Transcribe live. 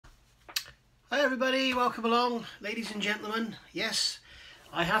Hi everybody, welcome along, ladies and gentlemen. Yes,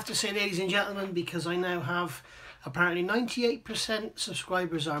 I have to say ladies and gentlemen because I now have apparently 98%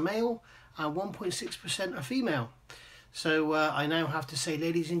 subscribers are male and 1.6% are female. So I now have to say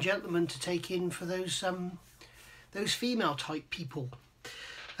ladies and gentlemen to take in for those female type people.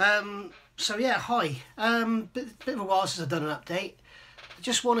 So yeah, hi. Bit of a while since I've done an update. I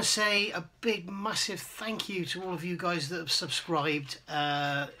just want to say a big massive thank you to all of you guys that have subscribed.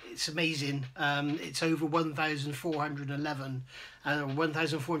 It's amazing. It's over 1,411 or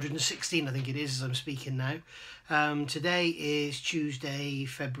 1,416 I think it is as I'm speaking now. Today is Tuesday,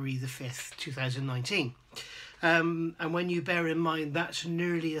 February the 5th 2019, and when you bear in mind that's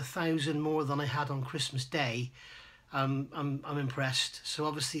nearly 1,000 more than I had on Christmas Day, I'm impressed. So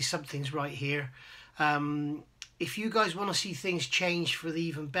obviously something's right here. If you guys want to see things change for the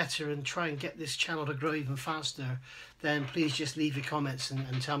even better and try and get this channel to grow even faster, then please just leave your comments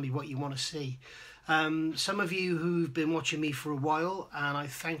and tell me what you want to see. Some of you who've been watching me for a while, and I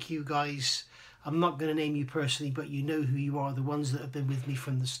thank you guys. I'm not going to name you personally, but you know who you are, the ones that have been with me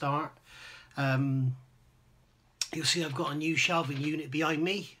from the start. You'll see I've got a new shelving unit behind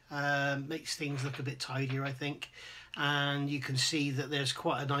me. Makes things look a bit tidier, I think. And you can see that there's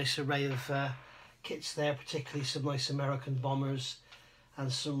quite a nice array of kits there, particularly some nice American bombers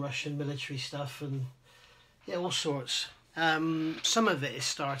and some Russian military stuff, and yeah, all sorts. Some of it is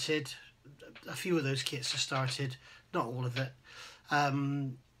started, a few of those kits are started, not all of it.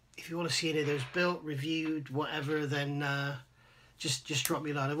 If you want to see any of those built, reviewed, whatever, then just drop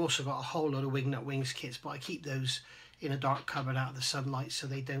me a line. I've also got a whole lot of Wingnut Wings kits, but I keep those in a dark cupboard out of the sunlight so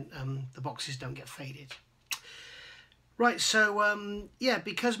they don't the boxes don't get faded. Right, so yeah,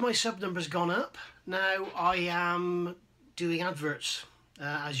 because my sub number's gone up, now I am doing adverts,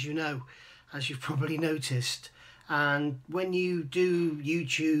 as you know, as you've probably noticed. And when you do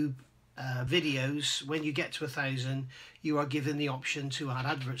YouTube videos, when you get to 1,000, you are given the option to add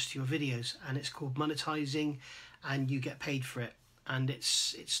adverts to your videos, and it's called monetizing, and you get paid for it. And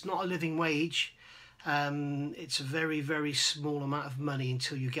it's not a living wage. It's a very, very small amount of money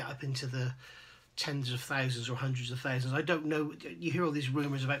until you get up into the tens of thousands or hundreds of thousands. I don't know, you hear all these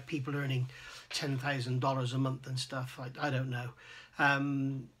rumors about people earning $10,000 a month and stuff. I don't know.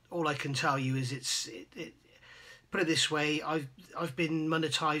 All I can tell you is put it this way, I've been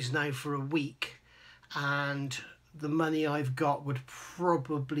monetized now for a week, and the money I've got would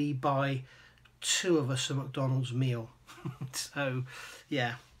probably buy 2 of us a McDonald's meal. So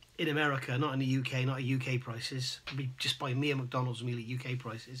yeah, in America, not in the UK, not at UK prices. Probably just buy me a McDonald's meal at UK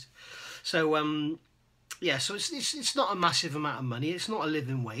prices. So yeah, so it's not a massive amount of money. It's not a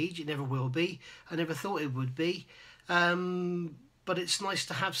living wage. It never will be. I never thought it would be. But it's nice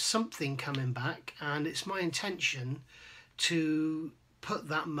to have something coming back, and it's my intention to put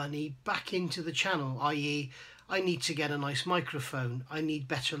that money back into the channel, i.e. I need to get a nice microphone, I need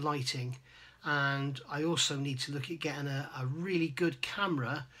better lighting, and I also need to look at getting a really good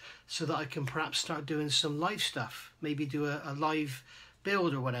camera so that I can perhaps start doing some live stuff, maybe do a live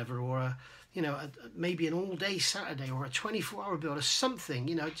build or whatever, or maybe an all-day Saturday or a 24-hour build or something,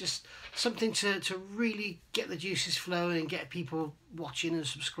 just something to really get the juices flowing and get people watching and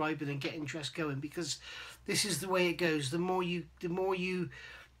subscribing and get interest going, because this is the way it goes. The more you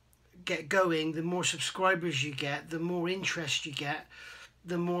get going, the more subscribers you get, the more interest you get,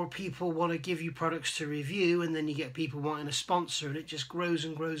 the more people want to give you products to review, and then you get people wanting a sponsor, and it just grows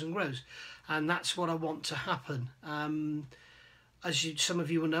and grows and grows. And that's what I want to happen. As some of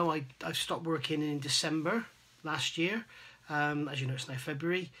you will know, I've stopped working in December last year. As you know, it's now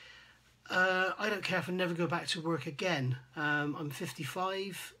February. I don't care if I never go back to work again. I'm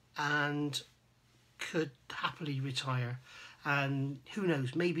 55 and could happily retire. And who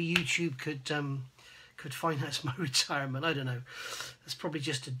knows, maybe YouTube could finance my retirement. I don't know. That's probably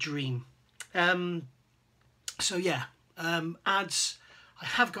just a dream. So yeah, ads. I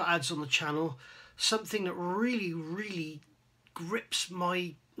have got ads on the channel. Something that really grips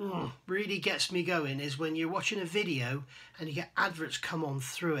my, really gets me going, is when you're watching a video and you get adverts come on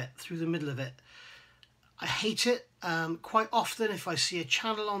through the middle of it. I hate it. Quite often if I see a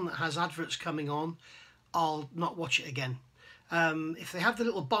channel on that has adverts coming on, I'll not watch it again. If they have the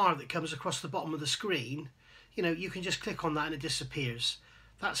little bar that comes across the bottom of the screen, you can just click on that and it disappears.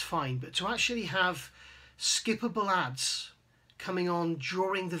 That's fine. But to actually have skippable ads coming on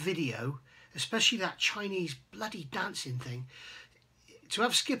during the video, especially that Chinese bloody dancing thing, to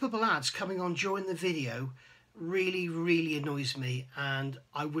have skippable ads coming on during the video really annoys me, and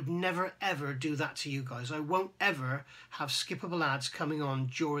I would never ever do that to you guys. I won't ever have skippable ads coming on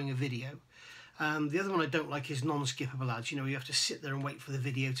during a video. The other one I don't like is non-skippable ads. You know, you have to sit there and wait for the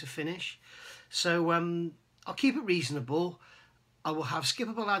video to finish. So I'll keep it reasonable. I will have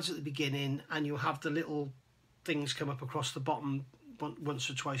skippable ads at the beginning, and you'll have the little things come up across the bottom once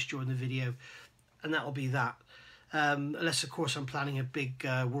or twice during the video, and that'll be that. Unless, of course, I'm planning a big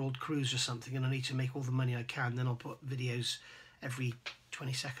world cruise or something and I need to make all the money I can, then I'll put videos every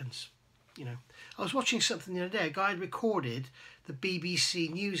 20 seconds. You know, I was watching something the other day. A guy had recorded the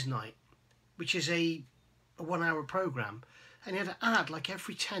BBC News Night, which is a 1 hour programme, and he had an ad like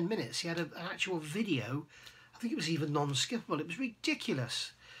every 10 minutes. He had an actual video. I think it was even non-skippable. It was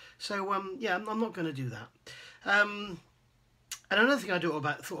ridiculous. So yeah, I'm not going to do that. And another thing I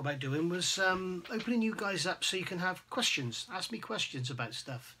thought about doing was opening you guys up so you can have questions. Ask me questions about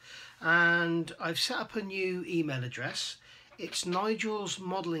stuff. And I've set up a new email address. It's Nigel's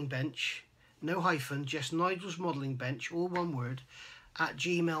Modelling Bench, no hyphen, just Nigel's Modelling Bench, all one word,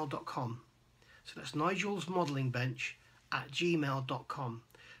 @gmail.com. So that's Nigel's Modelling Bench @gmail.com.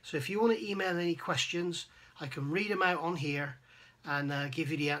 So if you want to email any questions, I can read them out on here and give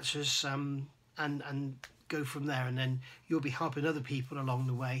you the answers and go from there, and then you'll be helping other people along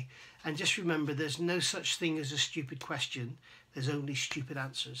the way. And just remember, there's no such thing as a stupid question, there's only stupid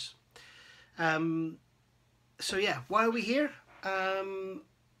answers. So yeah, why are we here?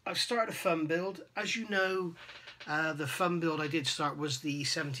 I've started a fun build. As you know, the fun build I did start was the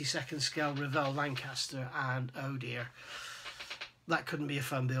 72nd scale Revell Lancaster, and oh dear, that couldn't be a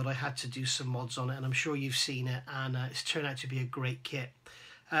fun build. I had to do some mods on it, and I'm sure you've seen it, and it's turned out to be a great kit.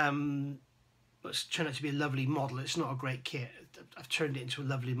 It's turned out to be a lovely model. It's not a great kit. I've turned it into a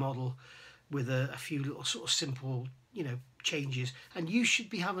lovely model with a few little sort of simple, you know, changes. And you should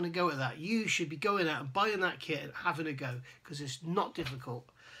be having a go at that. You should be going out and buying that kit and having a go, because it's not difficult.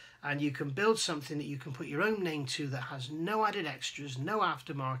 And you can build something that you can put your own name to that has no added extras, no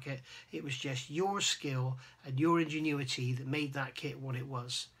aftermarket. It was just your skill and your ingenuity that made that kit what it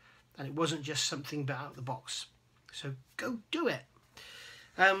was. And it wasn't just something bit out of the box. So go do it.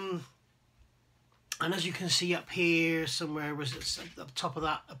 And as you can see up here somewhere, was it up top of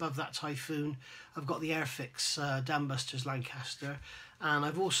that, above that Typhoon, I've got the Airfix Dam Busters Lancaster, and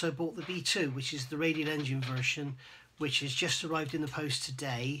I've also bought the B2, which is the radial engine version, which has just arrived in the post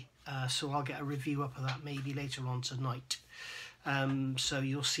today. So I'll get a review up of that maybe later on tonight. So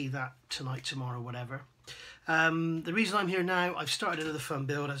you'll see that tonight, tomorrow, whatever. The reason I'm here now, I've started another fun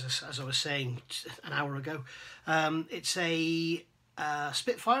build, as I was saying an hour ago. It's a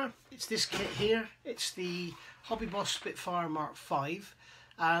Spitfire. It's this kit here. It's the Hobby Boss Spitfire Mark V,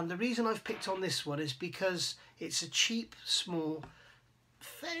 and the reason I've picked on this one is because it's a cheap, small,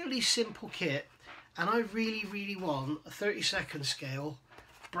 fairly simple kit, and I really want a 32nd scale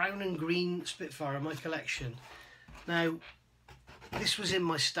brown and green Spitfire in my collection. Now, this was in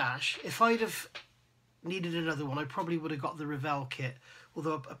my stash. If I'd have needed another one, I probably would have got the Revell kit,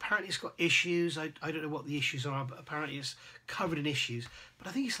 although apparently it's got issues. I don't know what the issues are, but apparently it's covered in issues. But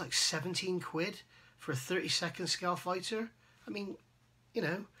I think it's like 17 quid for a 32nd scale fighter. I mean, you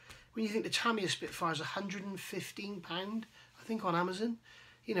know, when you think the Tamiya Spitfire is £115, I think, on Amazon,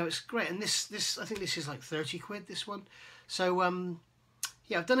 you know, it's great. And this I think this is like 30 quid, this one. So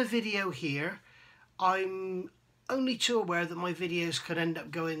yeah, I've done a video here. I'm only too aware that my videos could end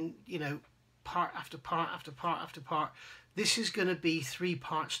up going, you know, part after part after part after part. This is going to be 3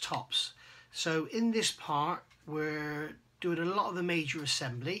 parts tops. So in this part, we're doing a lot of the major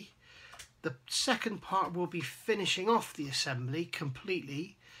assembly. The second part will be finishing off the assembly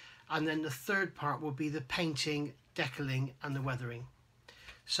completely, and then the third part will be the painting, decaling and the weathering.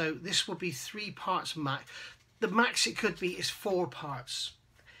 So this will be 3 parts max. The max it could be is 4 parts.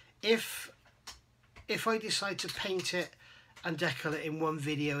 If I decide to paint it and decal it in one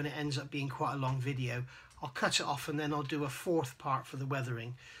video and it ends up being quite a long video, I'll cut it off and then I'll do a 4th part for the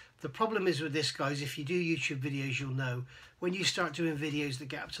weathering. The problem is with this, guys, if you do YouTube videos, you'll know, when you start doing videos that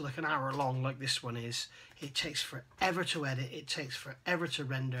get up to like an hour long, like this one is, it takes forever to edit, it takes forever to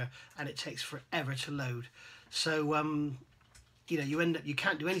render, and it takes forever to load. So you know, you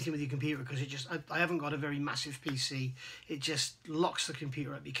can't do anything with your computer because it just, I haven't got a very massive PC. It just locks the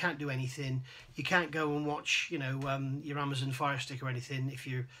computer up. You can't do anything. You can't go and watch, you know, your Amazon Fire Stick or anything if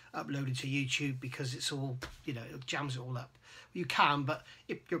you're uploaded to YouTube, because it's all, you know, it jams it all up. You can, but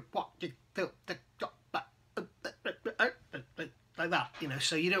if you're like that, you know,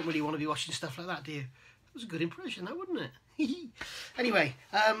 so you don't really want to be watching stuff like that, do you? That was a good impression, that, wouldn't it? Anyway,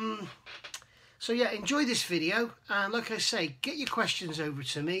 so yeah, enjoy this video, and like I say, get your questions over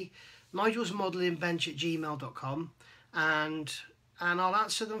to me, nigelsmodelingbench@gmail.com, and I'll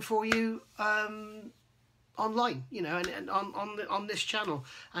answer them for you on online, you know, and on this channel.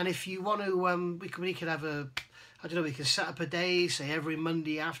 And if you want to, we could have a, I don't know, we can set up a day, say every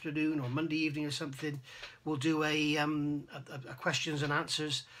Monday afternoon or Monday evening or something. We'll do a questions and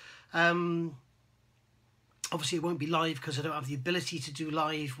answers. Obviously it won't be live because I don't have the ability to do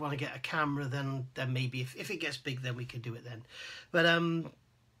live. When I get a camera, then maybe if it gets big, then we can do it then. But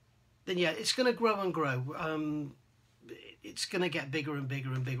then yeah, it's going to grow and grow. It's going to get bigger and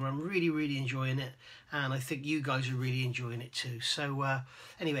bigger and bigger. I'm really enjoying it, and I think you guys are really enjoying it too. So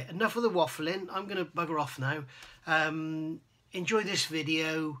anyway, enough of the waffling. I'm going to bugger off now. Enjoy this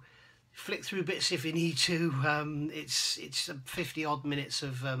video. Flick through bits if you need to. It's 50 odd minutes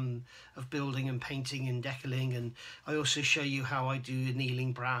of building and painting and decaling, and I also show you how I do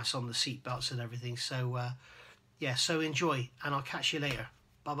annealing brass on the seat belts and everything. So yeah, so enjoy, and I'll catch you later.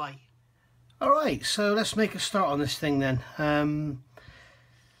 Bye bye. Alright, so let's make a start on this thing then.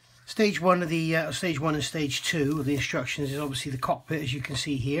 Stage 1 of the stage 1 and stage 2 of the instructions is obviously the cockpit, as you can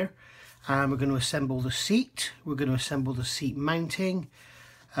see here. We're going to assemble the seat. We're going to assemble the seat mounting.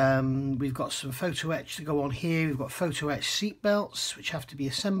 We've got some photo etch to go on here. We've got photo etch seat belts which have to be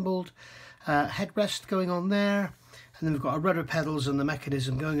assembled. Headrest going on there, and then we've got our rudder pedals and the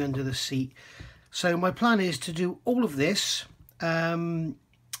mechanism going under the seat. So my plan is to do all of this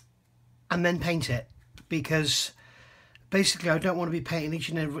and then paint it, because basically I don't want to be painting each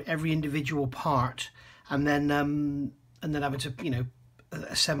and every individual part and then having to, you know,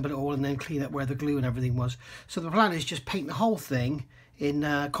 assemble it all and then clean up where the glue and everything was. So the plan is just paint the whole thing in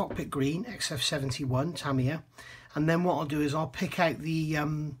cockpit green XF71 Tamiya, and then what I'll do is I'll pick out the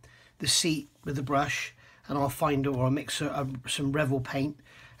seat with the brush, and I'll find, or I'll mix some Revel paint,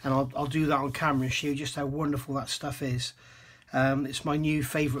 and I'll do that on camera and show you just how wonderful that stuff is. It's my new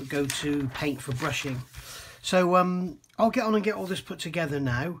favourite go-to paint for brushing. So I'll get on and get all this put together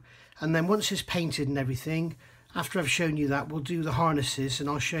now, and then once it's painted and everything, after I've shown you that, we'll do the harnesses, and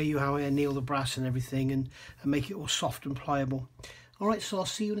I'll show you how I anneal the brass and everything and make it all soft and pliable. Alright, so I'll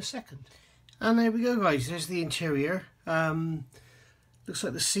see you in a second. And there we go, guys, there's the interior. Looks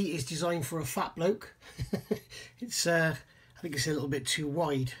like the seat is designed for a fat bloke. It's I think it's a little bit too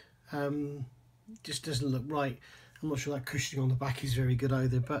wide. Just doesn't look right. I'm not sure that cushioning on the back is very good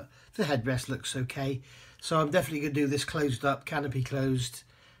either, but the headrest looks okay. So I'm definitely going to do this closed up, canopy closed.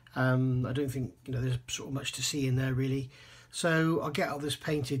 I don't think, you know, there's sort of much to see in there really. So I'll get all this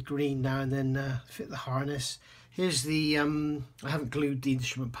painted green now and then fit the harness. Here's the, I haven't glued the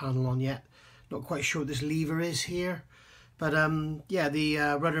instrument panel on yet. Not quite sure what this lever is here. But yeah, the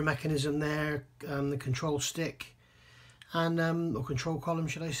rudder mechanism there, the control stick, and or control column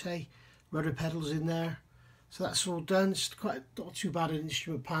should I say. Rudder pedals in there. So that's all done. It's quite not too bad an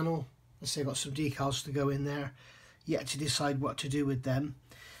instrument panel. Let's say I've got some decals to go in there. Yet to decide what to do with them.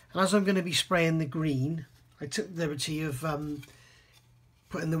 And as I'm going to be spraying the green, I took the liberty of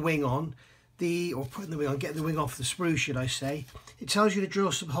putting the wing on. Getting the wing off the sprue, should I say. It tells you to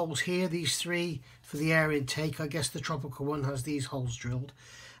drill some holes here, these 3 for the air intake. I guess the tropical one has these holes drilled.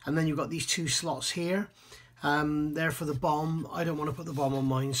 And then you've got these 2 slots here. They're for the bomb. I don't want to put the bomb on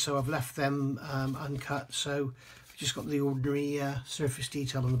mine, so I've left them uncut. So I've just got the ordinary surface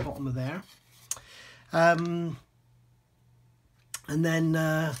detail on the bottom of there. And then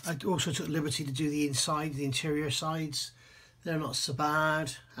I also took the liberty to do the inside, the interior sides. They're not so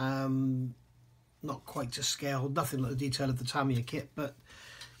bad. Not quite to scale, nothing like the detail of the Tamiya kit, but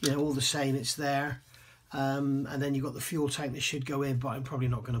you know, all the same, it's there. And then you've got the fuel tank that should go in, but I'm probably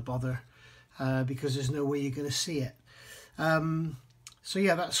not going to bother because there's no way you're going to see it. So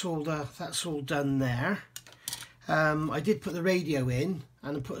yeah, that's all done there. I did put the radio in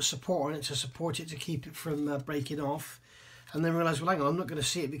and I put a support on it to support it, to keep it from breaking off, and then realised, well hang on, I'm not going to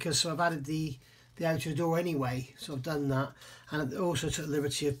see it because I've added the outer door anyway, so I've done that. And I also took the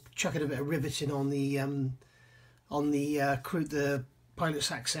liberty of chucking a bit of riveting on the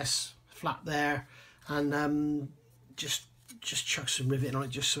pilot's access flap there, and just chuck some riveting on it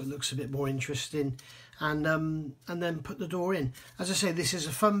just so it looks a bit more interesting, and then put the door in. As I say, this is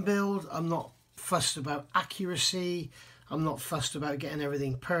a fun build. I'm not fussed about accuracy. I'm not fussed about getting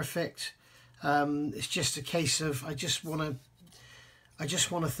everything perfect. It's just a case of I just want a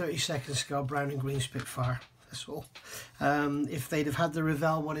 32nd scale brown and green Spitfire. That's all. If they'd have had the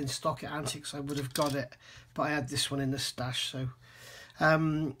Revell one in stock at Antiques, I would have got it, but I had this one in the stash. So,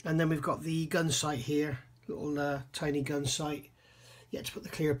 and then we've got the gun sight here, little tiny gun sight. Yet to put the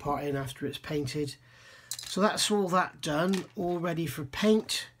clear part in after it's painted. So that's all that done, all ready for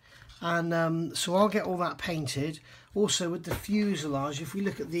paint. And so I'll get all that painted. Also with the fuselage, if we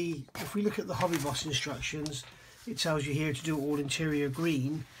look at the Hobby Boss instructions, it tells you here to do all interior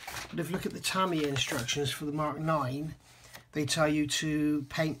green. But if you look at the Tamiya instructions for the Mark 9, they tell you to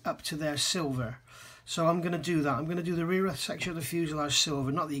paint up to their silver. So I'm going to do that. I'm going to do the rear section of the fuselage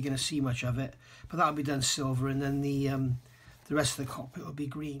silver. Not that you're going to see much of it, but that'll be done silver, and then the rest of the cockpit will be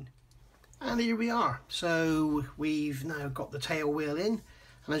green. And here we are. So we've now got the tail wheel in,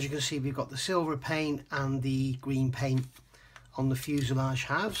 and as you can see, we've got the silver paint and the green paint on the fuselage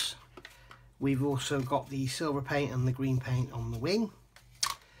halves. We've also got the silver paint and the green paint on the wing.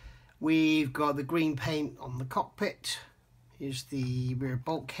 We've got the green paint on the cockpit. Here's the rear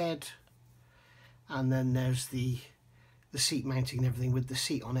bulkhead, and then there's the seat mounting and everything with the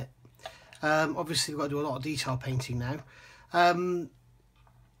seat on it. Obviously we've got to do a lot of detail painting now. I'm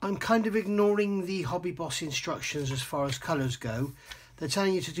kind of ignoring the Hobby Boss instructions as far as colours go. They're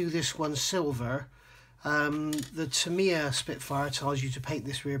telling you to do this one silver. The Tamiya Spitfire tells you to paint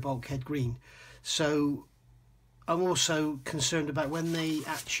this rear bulkhead green. So I'm also concerned about when they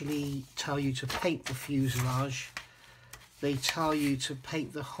actually tell you to paint the fuselage, they tell you to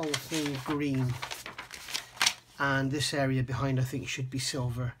paint the whole thing green, and this area behind I think should be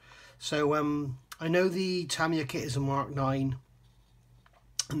silver. So I know the Tamiya kit is a Mark 9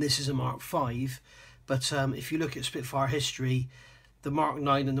 and this is a Mark 5, but if you look at Spitfire history, the Mark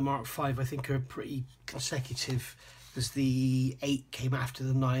 9 and the Mark 5 I think are pretty consecutive, as the 8 came after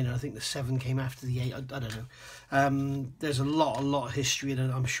the 9 and I think the 7 came after the 8. I don't know. There's a lot of history,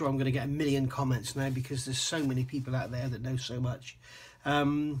 and I'm sure I'm going to get a million comments now because there's so many people out there that know so much.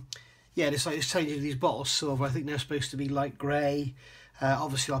 Yeah, it's like it's telling you these bottles silver. I think they're supposed to be light grey.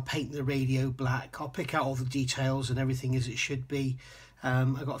 Obviously I'll paint the radio black. I'll pick out all the details and everything as it should be. I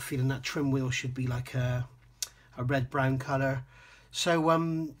got a feeling that trim wheel should be like a red-brown colour.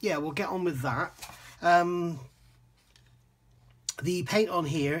 So yeah, we'll get on with that. The paint on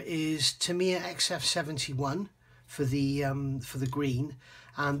here is Tamiya XF71 for the green,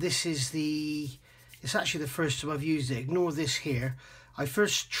 and this is it's actually the first time I've used it. Ignore this here. I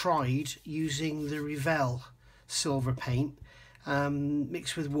first tried using the Revell silver paint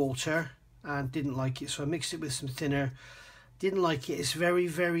mixed with water and didn't like it, so I mixed it with some thinner. Didn't like it. It's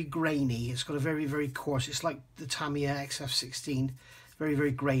very grainy. It's got a very coarse. It's like the Tamiya XF16,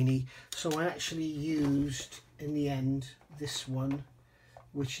 very grainy. So I actually used in the end this one,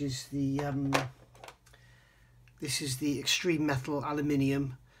 which is the this is the extreme metal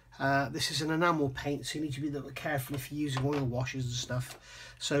aluminium. This is an enamel paint, so you need to be a little bit careful if you're using oil washes and stuff.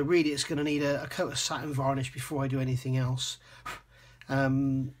 So really it's going to need a coat of satin varnish before I do anything else,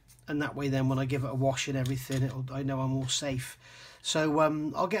 and that way then when I give it a wash and everything, I know I'm all safe. So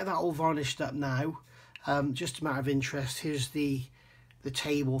I'll get that all varnished up now. Just a matter of interest, here's the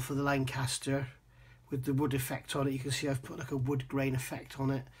table for the Lancaster with the wood effect on it. You can see I've put like a wood grain effect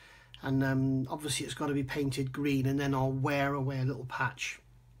on it, and obviously it's got to be painted green, and then I'll wear away a little patch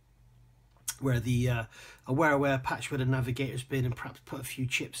where I'll wear away a patch where the navigator's been, and perhaps put a few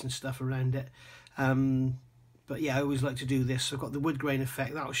chips and stuff around it. But yeah, I always like to do this. So I've got the wood grain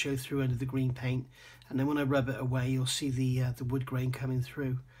effect that'll show through under the green paint, and then when I rub it away you'll see the wood grain coming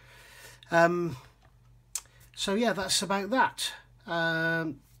through. So yeah, that's about that.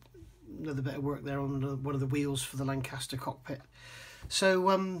 Another bit of work there on one of the wheels for the Lancaster cockpit. So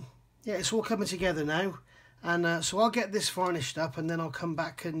yeah, it's all coming together now, and so I'll get this varnished up and then I'll come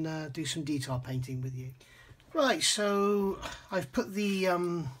back and do some detail painting with you. Right, so I've put the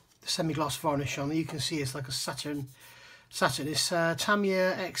semi-gloss varnish on. You can see it's like a Saturn. It's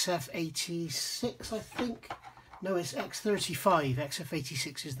Tamiya XF86, I think. No, it's X35.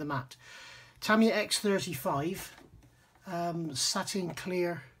 XF86 is the matte. Tamiya X35, satin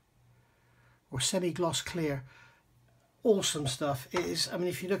clear or semi-gloss clear. Awesome stuff. It is. I mean,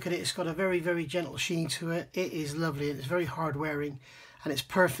 if you look at it, it's got a very gentle sheen to it. It is lovely, and it's very hard wearing, and it's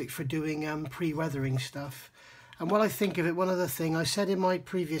perfect for doing pre-weathering stuff. And while I think of it, one other thing, I said in my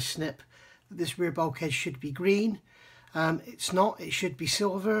previous snip that this rear bulkhead should be green. It's not. It should be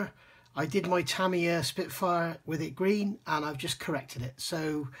silver. I did my Tamiya Spitfire with it green, and I've just corrected it.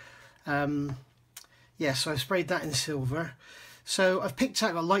 So yeah, so I sprayed that in silver. So I've picked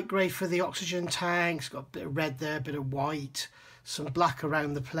out a light grey for the oxygen tanks, got a bit of red there, a bit of white, some black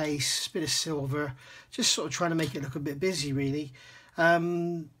around the place, a bit of silver, just sort of trying to make it look a bit busy really.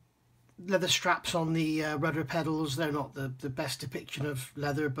 Leather straps on the rudder pedals. They're not the best depiction of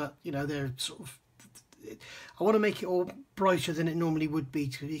leather, but you know, they're sort of, I want to make it all brighter than it normally would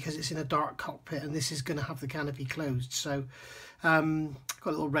be because it's in a dark cockpit and this is going to have the canopy closed. So got a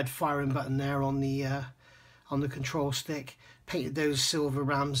little red firing button there on the control stick. painted those silver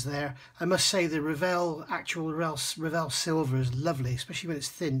rams there. I must say the actual Revell silver is lovely, especially when it's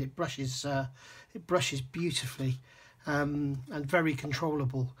thinned. It brushes beautifully, and very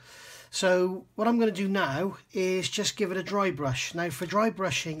controllable. So what I'm going to do now is just give it a dry brush. Now for dry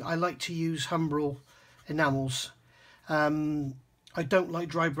brushing, I like to use Humbrol enamels. I don't like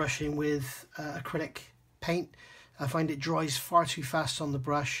dry brushing with acrylic paint. I find it dries far too fast on the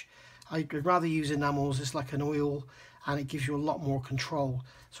brush. I'd rather use enamels. It's like an oil and it gives you a lot more control.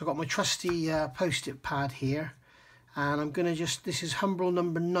 So I've got my trusty post-it pad here, and I'm going to just, this is Humbrol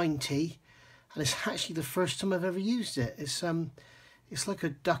number 90, and it's actually the first time I've ever used it. It's like a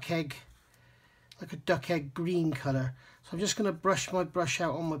duck egg green colour. So I'm just going to brush my brush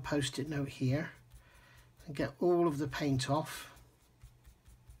out on my post-it note here and get all of the paint off.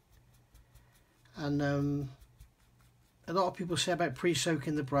 And a lot of people say about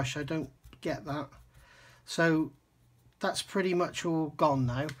pre-soaking the brush. I don't get that. So that's pretty much all gone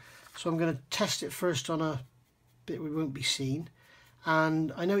now. So I'm going to test it first on a bit we won't be seen.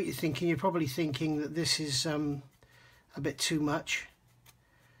 And I know what you're thinking. You're probably thinking that this is a bit too much,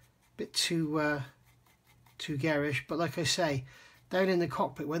 a bit too garish. But like I say, down in the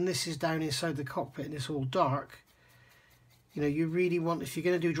cockpit, when this is down inside the cockpit and it's all dark, you know, you really want, if you're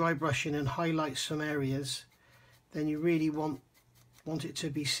going to do dry brushing and highlight some areas, then you really want it to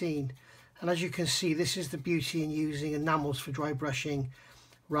be seen. And as you can see, this is the beauty in using enamels for dry brushing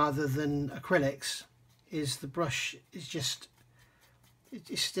rather than acrylics, is the brush is just,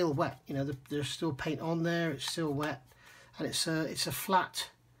 it's still wet. You know, there's still paint on there, it's still wet, and it's a flat,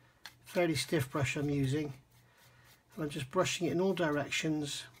 fairly stiff brush I'm using. And I'm just brushing it in all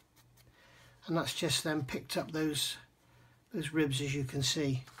directions, and that's just then picked up those ribs, as you can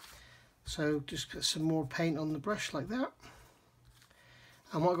see. So just put some more paint on the brush like that.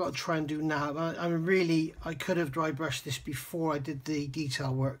 And what I've got to try and do now, I could have dry brushed this before I did the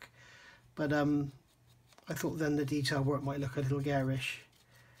detail work, but I thought then the detail work might look a little garish.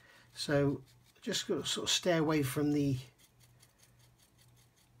 So just got to sort of stay away from the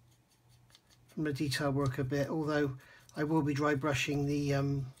detail work a bit, although I will be dry brushing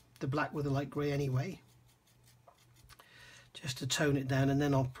the black with the light grey anyway, just to tone it down, and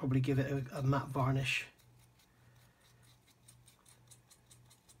then I'll probably give it a matte varnish.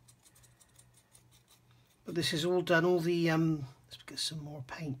 But this is all done, all the let's get some more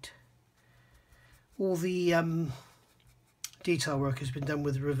paint. All the detail work has been done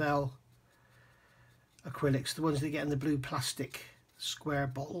with Revell acrylics, the ones that get in the blue plastic square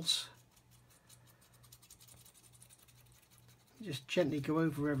bottles. Just gently go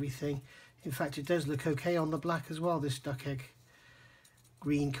over everything. In fact, it does look okay on the black as well, this duck egg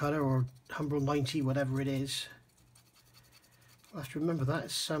green colour, or Humbrol 90, whatever it is. I'll have to remember that.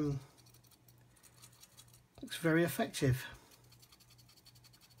 It's looks very effective.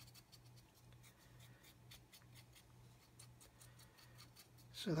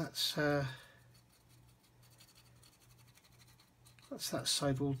 So that's that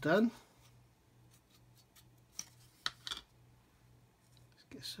side all done. Let's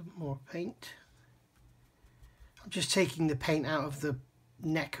get some more paint. I'm just taking the paint out of the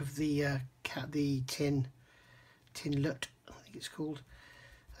neck of the tin lut, I think it's called.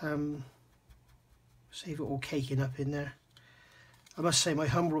 Save it all caking up in there. I must say, my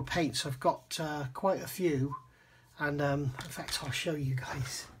Humbrol paints, I've got quite a few, and in fact I'll show you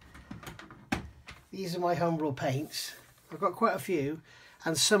guys. These are my Humbrol paints. I've got quite a few,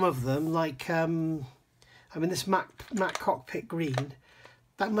 and some of them, like I mean this matte cockpit green,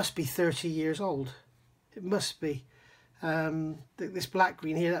 that must be 30 years old. It must be. This black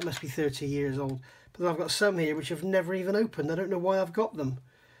green here, that must be 30 years old. But then I've got some here which I've never even opened. I don't know why I've got them.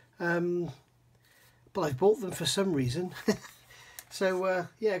 But I've bought them for some reason. So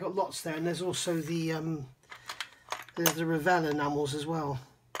yeah, I've got lots there, and there's also there's the Revell enamels as well.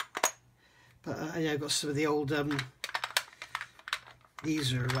 But yeah, I've got some of the old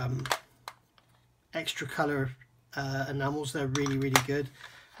these are extra colour enamels. They're really, really good.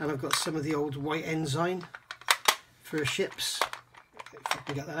 And I've got some of the old white enzyme for ships. If I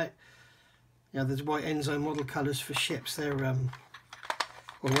can get that out. Yeah, there's white enzyme model colours for ships. They're well,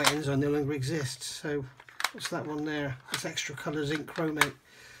 white enzyme no longer exists. So what's that one there? It's extra colours ink chromate.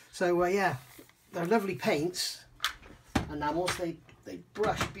 So yeah, they're lovely paints, enamels. They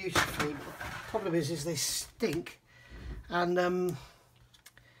brush beautifully. But the problem is they stink, and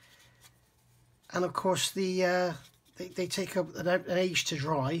of course they take up an age to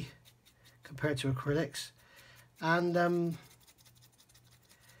dry compared to acrylics, and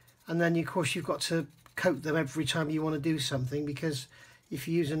then of course you've got to coat them every time you want to do something, because if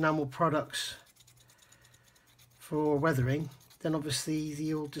you use enamel products for weathering, then obviously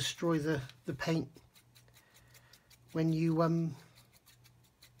you'll destroy the paint when you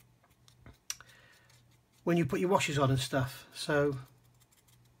put your washes on and stuff. So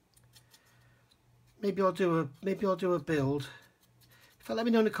maybe I'll do a build. In fact, let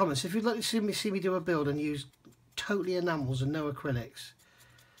me know in the comments if you'd like to see me do a build and use totally enamels and no acrylics.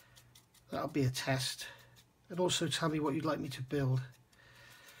 That'll be a test. And also tell me what you'd like me to build.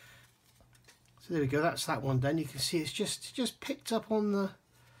 So there we go, that's that one done. You can see it's just picked up on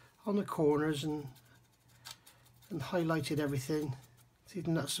the corners and highlighted everything. See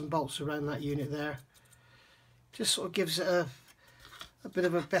the nuts and bolts around that unit there. Just sort of gives it a bit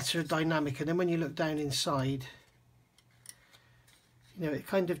of a better dynamic, and then when you look down inside, you know, it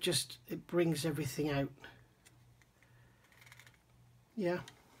kind of just, it brings everything out. Yeah.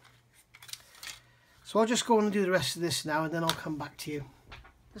 So I'll just go on and do the rest of this now, and then I'll come back to you.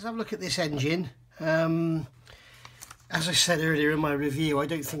 Let's have a look at this engine. As I said earlier in my review, I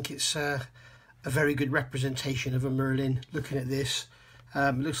don't think it's a very good representation of a Merlin. Looking at this,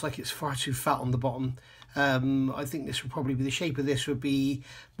 it looks like it's far too fat on the bottom. I think this would probably be, the shape of this would be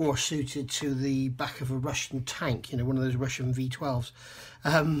more suited to the back of a Russian tank, you know, one of those Russian V12s.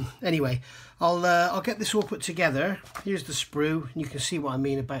 Anyway, I'll get this all put together. Here's the sprue, and you can see what I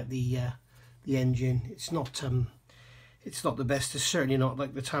mean about the engine. It's not the best. It's certainly not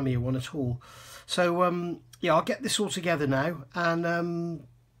like the Tamiya one at all. So yeah, I'll get this all together now, and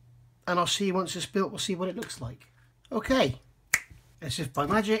I'll see you once it's built. We'll see what it looks like. Okay, as if by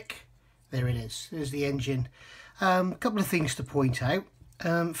magic, there it is. There's the engine. A couple of things to point out.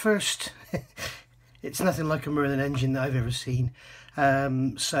 First, it's nothing like a Merlin engine that I've ever seen.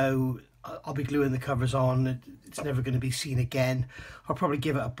 So I'll be gluing the covers on. It's never going to be seen again. I'll probably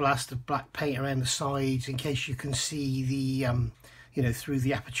give it a blast of black paint around the sides in case you can see the, you know, through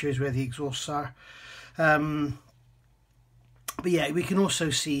the apertures where the exhausts are. But yeah, we can also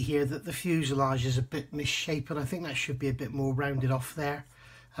see here that the fuselage is a bit misshapen. I think that should be a bit more rounded off there.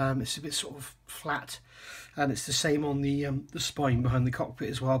 It's a bit sort of flat, and it's the same on the spine behind the cockpit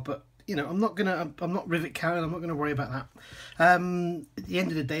as well. But you know, I'm not rivet counting. I'm not gonna worry about that. At the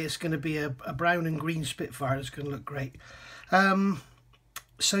end of the day, it's going to be a brown and green Spitfire. It's going to look great.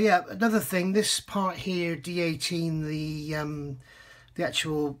 So yeah, another thing, this part here, D18, the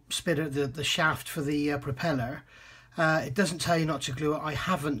actual spinner, the shaft for the propeller. It doesn't tell you not to glue it. I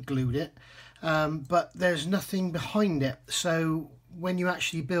haven't glued it, but there's nothing behind it. So when you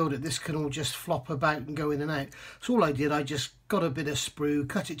actually build it, this can all just flop about and go in and out. So all I did, I just got a bit of sprue,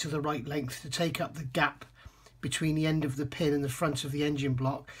 cut it to the right length to take up the gap between the end of the pin and the front of the engine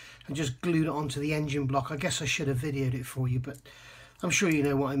block, and just glued it onto the engine block. I guess I should have videoed it for you, but I'm sure you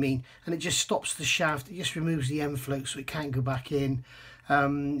know what I mean. And it just stops the shaft. It just removes the end float so it can't go back in.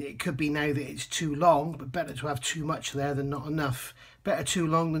 It could be now that it's too long, but better to have too much there than not enough. Better too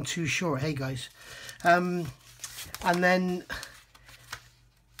long than too short, hey guys. And then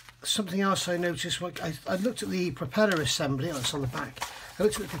something else I noticed, I looked at the propeller assembly. Oh, it's on the back. I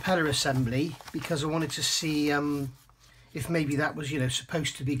looked at the propeller assembly because I wanted to see if maybe that was, you know,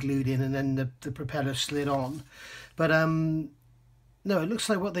 supposed to be glued in and then the propeller slid on. But no, it looks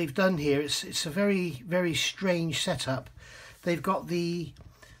like what they've done here, it's a very, very strange setup. They've got the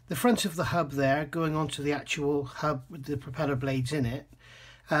front of the hub there going onto the actual hub with the propeller blades in it.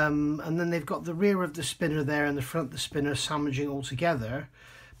 And then they've got the rear of the spinner there and the front of the spinner sandwiching all together.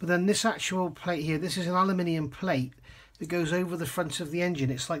 But then this actual plate here, this is an aluminium plate that goes over the front of the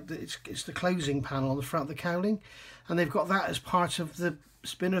engine. It's like it's the closing panel on the front of the cowling, and they've got that as part of the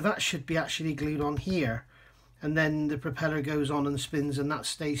spinner. That should be actually glued on here, and then the propeller goes on and spins, and that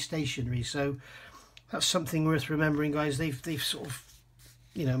stays stationary. So that's something worth remembering, guys. They've sort of,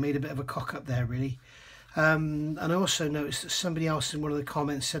 you know, made a bit of a cock up there, really. And I also noticed that somebody else in one of the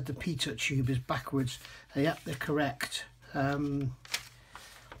comments said the pitot tube is backwards. Yep, they're correct.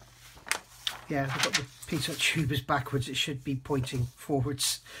 Yeah, I've got the pitot tube is backwards. It should be pointing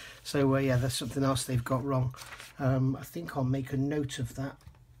forwards. So yeah, that's something else they've got wrong. I think I'll make a note of that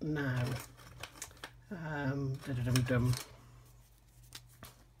now.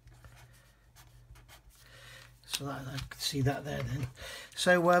 So that, I can see that there then.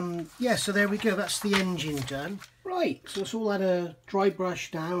 So yeah, so there we go. That's the engine done. Right, so it's all had a dry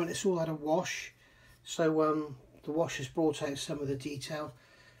brush now, and it's all had a wash. So the wash has brought out some of the detail.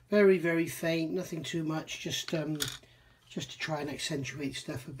 Very, very faint, nothing too much, just to try and accentuate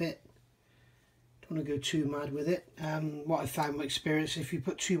stuff a bit. Don't want to go too mad with it. What I found in my experience, if you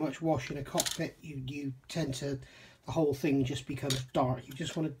put too much wash in a cockpit, you tend to, the whole thing just becomes dark. You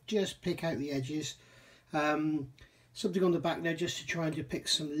just want to just pick out the edges. Something on the back now just to try and depict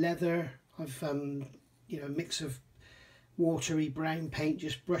some leather. I've you know, a mix of watery brown paint,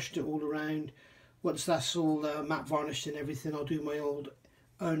 just brushed it all around. Once that's all matte varnished and everything, I'll do my old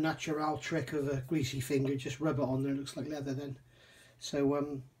au naturel trick of a greasy finger, just rub it on there, it looks like leather then.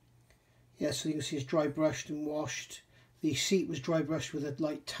 So yeah, so you can see it's dry brushed and washed. The seat was dry brushed with a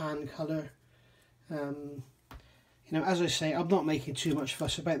light tan colour. You know, as I say, I'm not making too much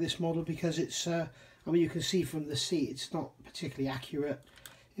fuss about this model because it's, I mean, you can see from the seat it's not particularly accurate.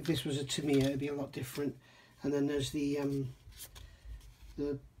 If this was a Tamiya, it'd be a lot different. And then there's the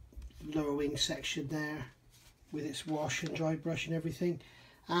lower wing section there with its wash and dry brush and everything.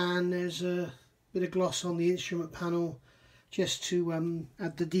 And there's a bit of gloss on the instrument panel just to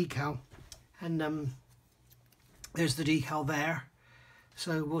add the decal. And there's the decal there.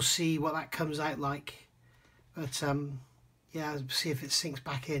 So we'll see what that comes out like. But yeah, see if it sinks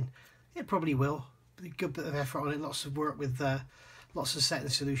back in. It probably will. A good bit of effort on it, lots of work with lots of setting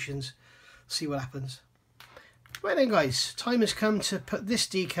solutions. See what happens. Right then guys, time has come to put this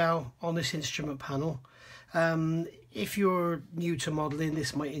decal on this instrument panel. If you're new to modelling,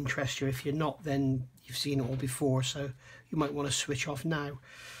 this might interest you. If you're not, then you've seen it all before, so you might want to switch off now.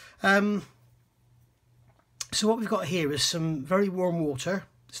 So what we've got here is some very warm water.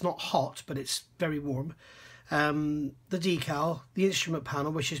 It's not hot, but it's very warm. The decal, the instrument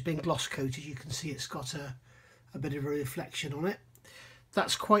panel, which has been gloss coated, you can see it's got a bit of a reflection on it.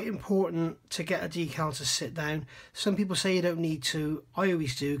 That's quite important to get a decal to sit down. Some people say you don't need to. I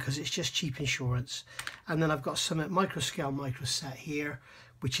always do because it's just cheap insurance. And then I've got some microscale microset here,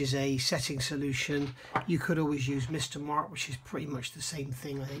 which is a setting solution. You could always use Mr. Mark, which is pretty much the same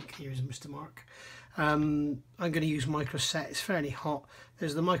thing, I think. Here's Mr. Mark. I'm going to use microset. It's fairly hot.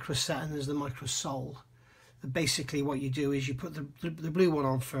 There's the microset and there's the microsole. Basically what you do is you put the blue one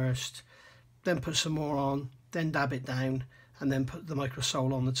on first, then put some more on, then dab it down, and then put the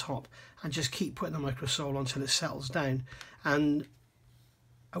microsole on the top, and just keep putting the microsole on until it settles down. And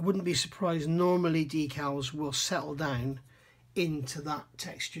I wouldn't be surprised, normally decals will settle down into that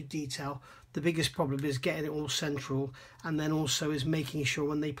textured detail. The biggest problem is getting it all central, and then also is making sure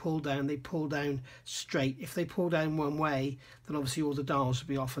when they pull down straight. If they pull down one way, then obviously all the dials will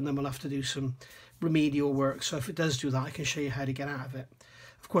be off, and then we'll have to do some remedial work. So if it does do that, I can show you how to get out of it.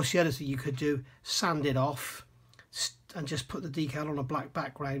 Of course, the other thing you could do, sand it off and just put the decal on a black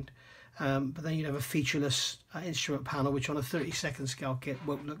background, but then you'd have a featureless instrument panel, which on a 30-second scale kit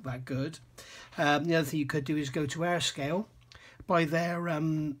won't look that good. The other thing you could do is go to Airscale, buy their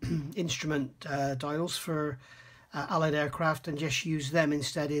instrument dials for Allied aircraft, and just use them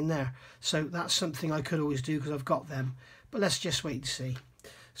instead in there. So that's something I could always do because I've got them, but let's just wait and see.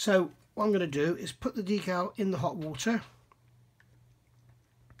 So what I'm going to do is put the decal in the hot water.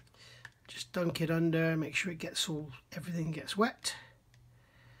 Just dunk it under, make sure it gets everything gets wet,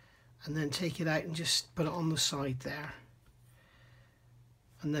 and then take it out and just put it on the side there,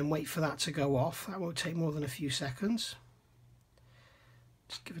 and then wait for that to go off. That won't take more than a few seconds.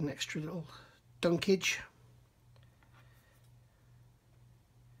 Just give it an extra little dunkage.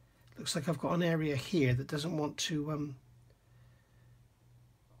 Looks like I've got an area here that doesn't want to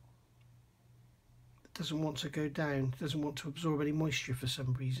go down, doesn't want to absorb any moisture for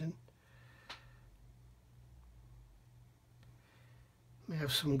some reason. May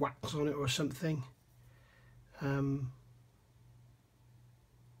have some wax on it or something.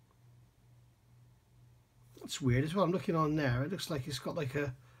 That's weird as well. I'm looking on there, it looks like it's got like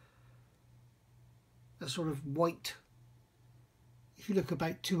a sort of white, if you look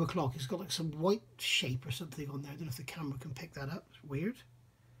about 2 o'clock, it's got like some white shape or something on there. I don't know if the camera can pick that up. It's weird.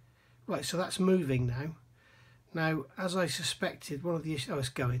 Right, so that's moving now. Now, as I suspected, one of the issues, oh, it's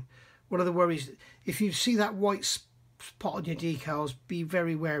going. One of the worries, if you see that white spot on your decals, be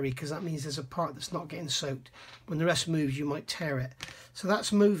very wary, because that means there's a part that's not getting soaked. When the rest moves, you might tear it. So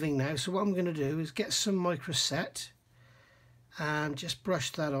that's moving now. So what I'm going to do is get some microset and just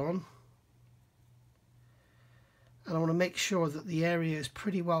brush that on. And I want to make sure that the area is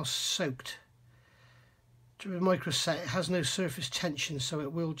pretty well soaked. With microset, it has no surface tension, so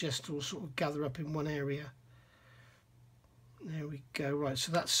it will just all sort of gather up in one area. There we go. Right,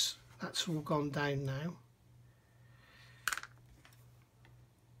 so that's all gone down now.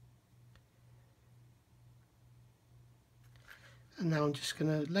 And now I'm just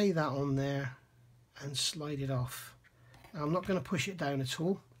going to lay that on there and slide it off. Now I'm not going to push it down at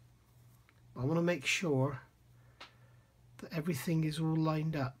all. I want to make sure that everything is all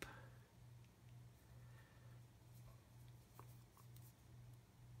lined up.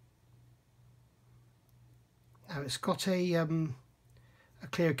 Now it's got a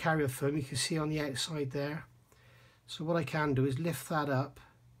clear carrier film, you can see on the outside there. So what I can do is lift that up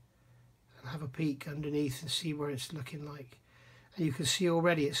and have a peek underneath and see where it's looking like. And you can see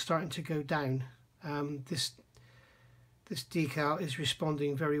already it's starting to go down. This decal is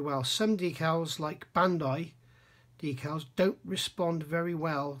responding very well. Some decals, like Bandai decals, don't respond very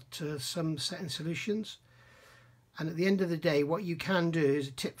well to some setting solutions. And at the end of the day, what you can do is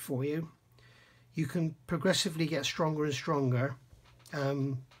a tip for you. You can progressively get stronger and stronger.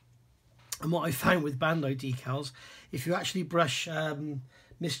 And what I found with Bandai decals, if you actually brush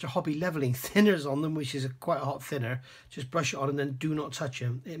Mr. Hobby leveling thinners on them, which is quite a hot thinner, just brush it on and then do not touch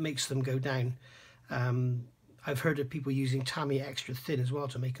them. It makes them go down. I've heard of people using Tamiya extra thin as well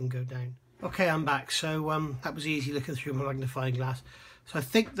to make them go down. Okay, I'm back. So that was easy looking through my magnifying glass. So I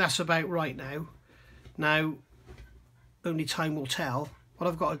think that's about right now. Now, only time will tell. What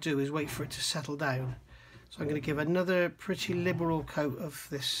I've got to do is wait for it to settle down. So I'm going to give another pretty liberal coat of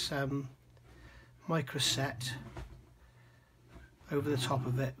this microset over the top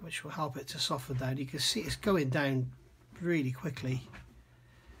of it, which will help it to soften down. You can see it's going down really quickly.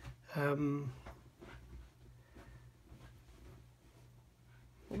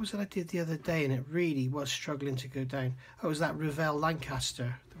 What was it I did the other day and it really was struggling to go down? Oh, it was that Revell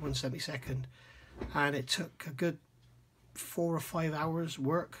Lancaster, the 1/72nd, and it took a good 4 or 5 hours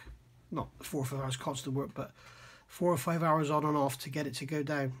work. Not 4 or 5 hours constant work, but 4 or 5 hours on and off to get it to go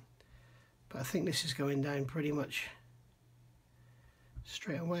down. But I think this is going down pretty much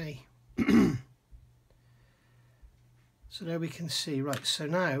straight away. So there we can see. Right, so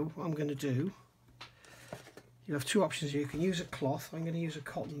now what I'm going to do, you have two options here. You can use a cloth. I'm going to use a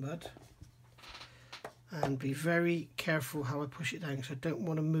cotton bud. And be very careful how I push it down because I don't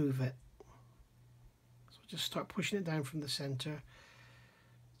want to move it. So I'll just start pushing it down from the centre.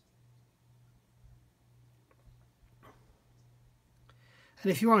 And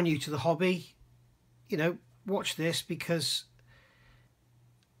if you are new to the hobby, you know, watch this because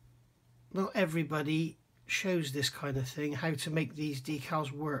not everybody shows this kind of thing, how to make these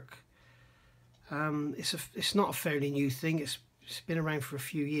decals work. It's not a fairly new thing. It's been around for a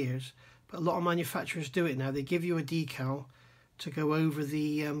few years, but a lot of manufacturers do it now. They give you a decal to go over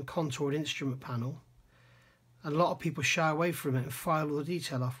the contoured instrument panel, and a lot of people shy away from it and file all the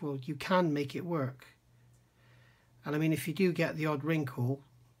detail off. Well, you can make it work. And I mean, if you do get the odd wrinkle,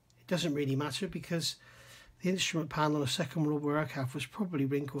 it doesn't really matter because the instrument panel on a Second World War aircraft was probably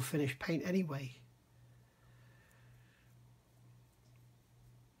wrinkle finish paint anyway.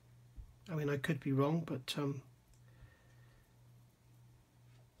 I mean, I could be wrong, but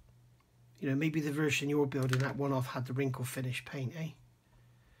you know, maybe the version you're building, that one off, had the wrinkle finish paint, eh?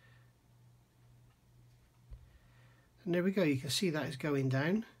 And there we go. You can see that is going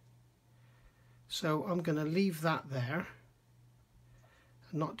down. So I'm going to leave that there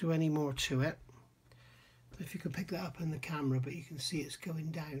and not do any more to it. If you can pick that up in the camera, but you can see it's going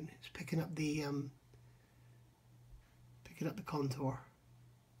down. It's picking up the contour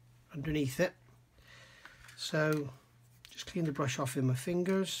underneath it. So just clean the brush off in my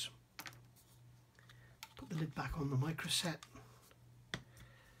fingers. Put the lid back on the microset,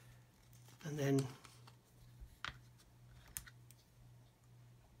 and then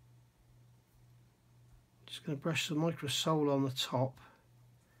just going to brush the microsole on the top,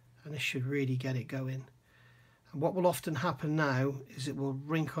 and this should really get it going. And what will often happen now is it will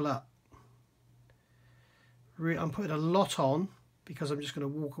wrinkle up. I'm putting a lot on because I'm just going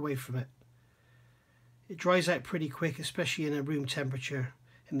to walk away from it. It dries out pretty quick, especially in a room temperature.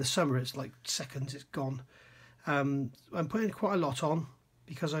 In the summer it's like seconds, it's gone. I'm putting quite a lot on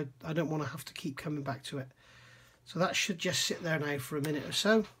because I don't want to have to keep coming back to it. So that should just sit there now for a minute or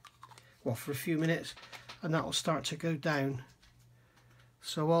so, well, for a few minutes, and that will start to go down.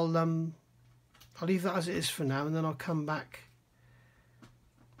 So I'll leave that as it is for now, and then I'll come back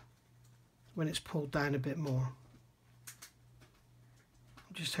when it's pulled down a bit more.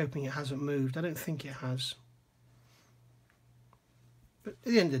 I'm just hoping it hasn't moved. I don't think it has. But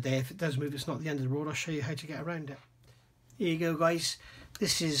at the end of the day, if it does move, it's not the end of the road. I'll show you how to get around it. Here you go, guys.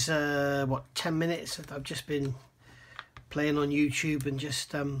 This is, what, 10 minutes. I've just been playing on YouTube and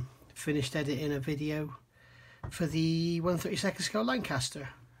just finished editing a video for the 1/32 scale Lancaster.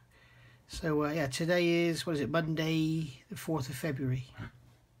 So yeah, today is, what is it, Monday the 4th of February.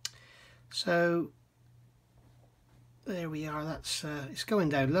 So there we are. That's it's going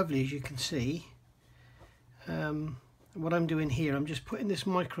down lovely, as you can see. What I'm doing here, I'm just putting this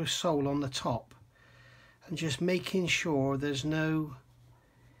micro sole on the top and just making sure there's no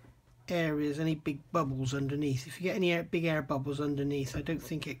areas, any big bubbles underneath. If you get any big air bubbles underneath, I don't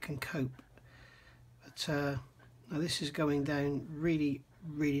think it can cope. But now this is going down really,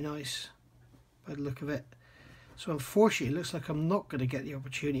 really nice by the look of it. So unfortunately it looks like I'm not going to get the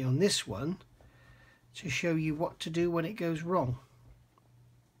opportunity on this one to show you what to do when it goes wrong.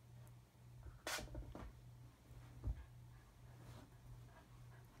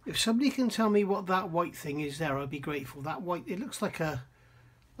 If somebody can tell me what that white thing is there, I'd be grateful. That white, it looks like a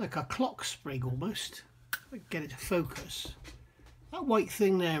clock spring almost. Get it to focus. That white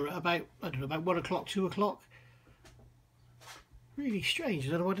thing there at about, I don't know, about 1 o'clock, 2 o'clock. Really strange,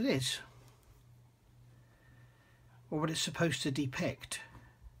 I don't know what it is. Or what it's supposed to depict.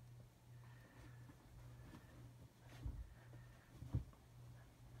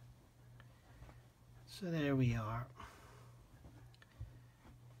 So there we are.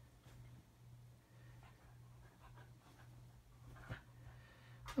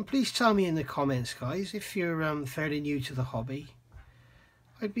 And please tell me in the comments, guys, if you're fairly new to the hobby.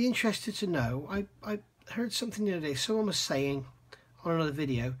 I'd be interested to know. I heard something the other day. Someone was saying on another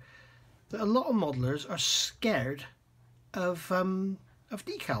video that a lot of modelers are scared of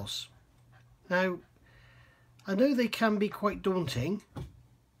decals. Now, I know they can be quite daunting,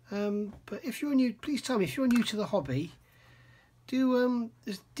 but if you're new, please tell me if you're new to the hobby.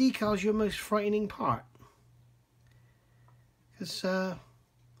 Is decals your most frightening part? Because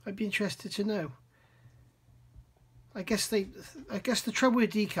I'd be interested to know. I guess the trouble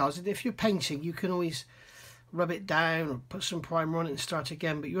with decals is if you're painting, you can always rub it down or put some primer on it and start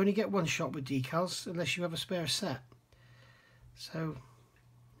again, but you only get one shot with decals unless you have a spare set. So,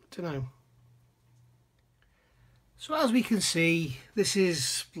 I don't know. So as we can see, this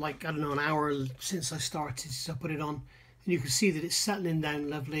is like, I don't know, an hour since I started, since I put it on, and you can see that it's settling down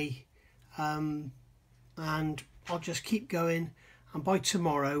lovely, and I'll just keep going. And by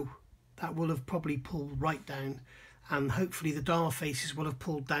tomorrow that will have probably pulled right down, and hopefully the dial faces will have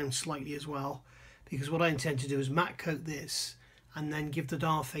pulled down slightly as well, because what I intend to do is matte coat this and then give the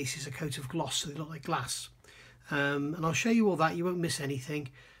dial faces a coat of gloss so they look like glass, and I'll show you all that. You won't miss anything.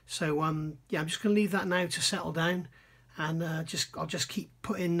 So yeah, I'm just going to leave that now to settle down, and I'll just keep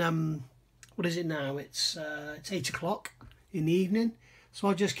putting what is it now, it's 8 o'clock in the evening, so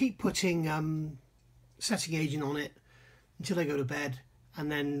I'll just keep putting setting agent on it until I go to bed,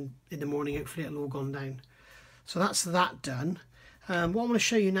 and then in the morning hopefully it'll all gone down. So that's that done. What I'm going to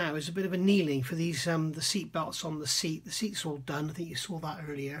show you now is a bit of annealing for these the seat belts on the seat. The seat's all done. I think you saw that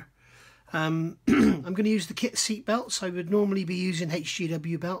earlier. I'm going to use the kit seat belts. I would normally be using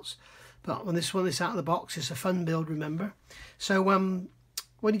HGW belts, but on this one it's out of the box. It's a fun build, remember. So what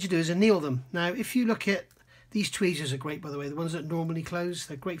I need to do is anneal them. Now if you look at these tweezers, are great by the way, the ones that normally close.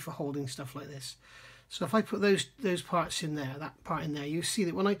 They're great for holding stuff like this. So if I put those parts in there, that part in there, you see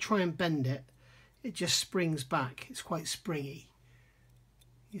that when I try and bend it, it just springs back. It's quite springy.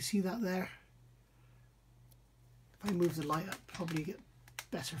 You see that there? If I move the light up, probably get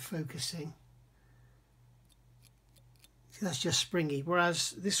better focusing. See, that's just springy.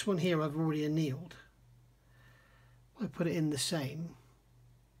 Whereas this one here I've already annealed. If I put it in the same,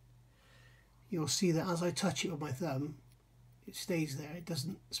 you'll see that as I touch it with my thumb, it stays there. It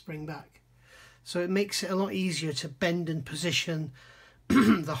doesn't spring back. So it makes it a lot easier to bend and position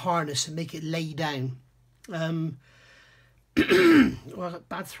the harness and make it lay down. Well,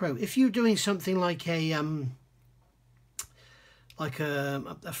 bad throat. If you're doing something like a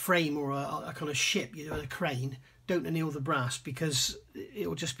frame or a kind of ship, you know, a crane, don't anneal the brass because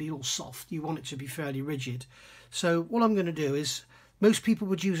it'll just be all soft. You want it to be fairly rigid. So what I'm going to do is, most people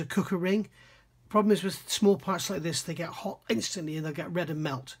would use a cooker ring. Problem is with small parts like this, they get hot instantly and they'll get red and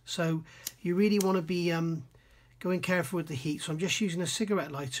melt. So you really want to be going careful with the heat. So I'm just using a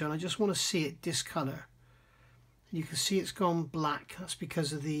cigarette lighter and I just want to see it discolor. And you can see it's gone black. That's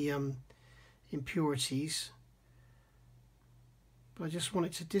because of the impurities. But I just want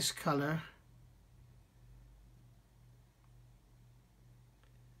it to discolor.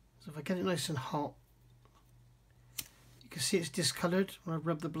 So if I get it nice and hot, you can see it's discoloured. When I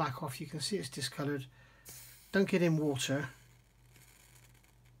rub the black off, you can see it's discoloured. Dunk it in water,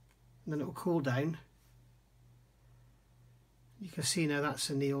 and then it will cool down. You can see now that's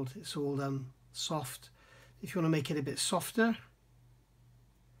annealed. It's all soft. If you want to make it a bit softer,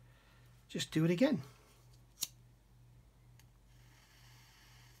 just do it again.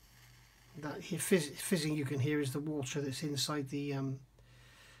 That here fizzing you can hear is the water that's inside the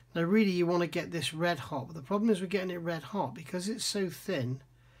now really you want to get this red hot, but the problem is we're getting it red hot because it's so thin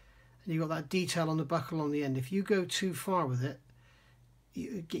and you've got that detail on the buckle on the end. If you go too far with it,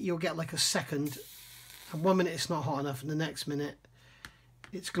 you'll get like a second, and 1 minute it's not hot enough and the next minute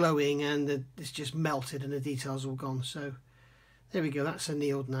it's glowing and it's just melted and the detail's all gone. So there we go, that's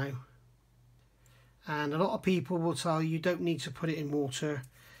annealed now. And a lot of people will tell you don't need to put it in water.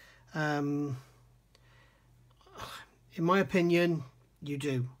 In my opinion, you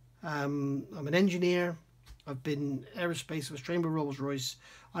do. I'm an engineer. I've been aerospace. I was trained by Rolls-Royce.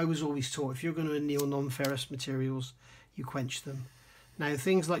 I was always taught if you're going to anneal non-ferrous materials, you quench them. Now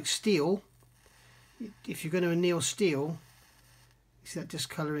things like steel, if you're going to anneal steel, you see that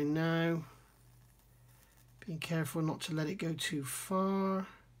discolouring now. Being careful not to let it go too far.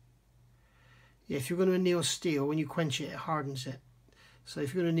 Yeah, if you're going to anneal steel, when you quench it, it hardens it. So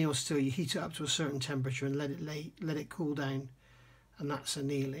if you're going to anneal steel, you heat it up to a certain temperature and let it cool down, and that's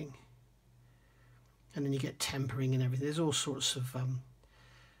annealing. And then you get tempering and everything. There's all sorts of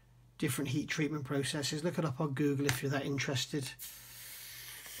different heat treatment processes. Look it up on Google if you're that interested.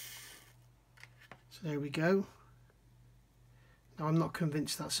 So there we go. Now I'm not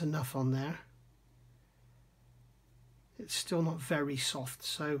convinced that's enough on there. It's still not very soft,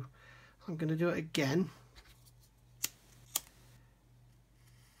 so I'm going to do it again.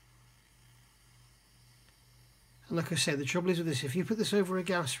 And like I said, the trouble is with this, if you put this over a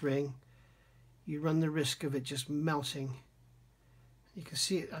gas ring, you run the risk of it just melting. You can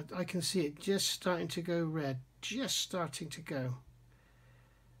see it, I can see it just starting to go red, just starting to go.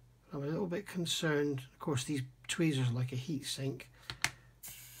 I'm a little bit concerned. Of course, these tweezers are like a heat sink.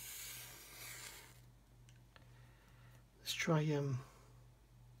 Let's try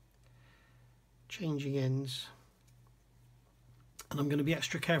changing ends. And I'm going to be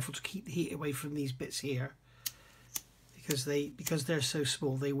extra careful to keep the heat away from these bits here, because they're so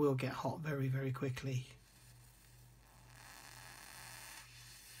small, they will get hot very, very quickly.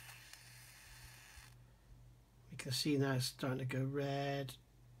 You can see now it's starting to go red.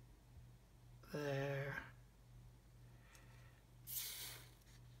 There.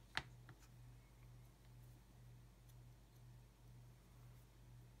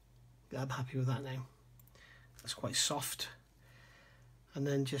 I'm happy with that now. That's quite soft. And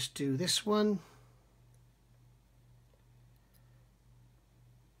then just do this one.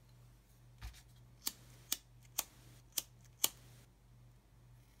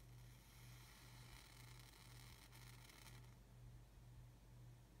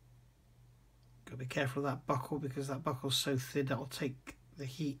 Got to be careful of that buckle, because that buckle's so thin that'll take the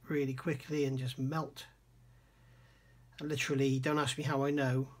heat really quickly and just melt. And literally, don't ask me how I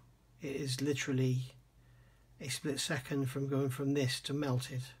know, it is literally a split second from going from this to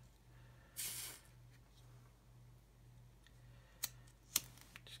melted.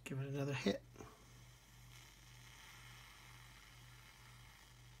 Just give it another hit.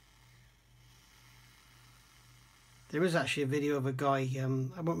 There is actually a video of a guy,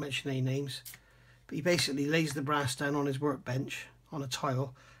 I won't mention any names, but he basically lays the brass down on his workbench on a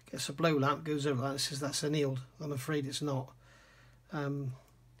tile, gets a blow lamp, goes over that and says that's annealed. I'm afraid it's not.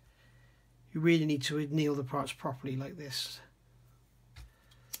 You really need to anneal the parts properly like this.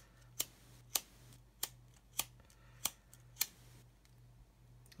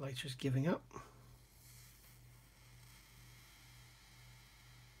 Lighter's giving up.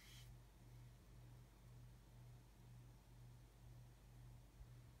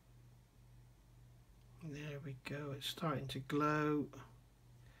 There we go, it's starting to glow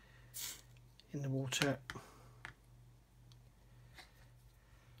in the water.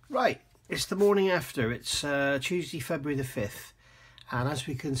 Right, it's the morning after. It's Tuesday, February the 5th, and as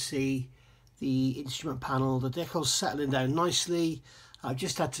we can see, the instrument panel, the decal's settling down nicely. I've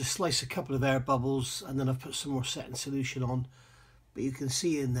just had to slice a couple of air bubbles, and then I've put some more setting solution on, but you can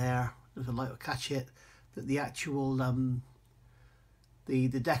see in there, if the light will catch it, that the actual the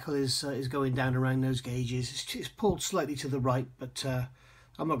decal is going down around those gauges. It's pulled slightly to the right, but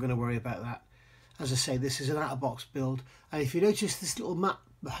I'm not going to worry about that. As I say, this is an out-of-box build, and if you notice this little matte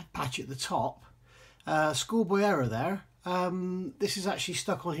patch at the top, schoolboy error there. This is actually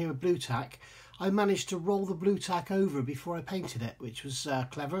stuck on here with blue tack. I managed to roll the blue tack over before I painted it, which was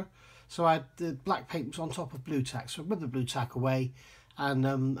clever. So I had the black paint was on top of blue tack, so I rubbed the blue tack away and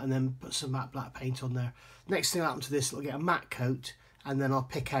then put some matte black paint on there. Next thing that happened to this, it'll get a matte coat, and then I'll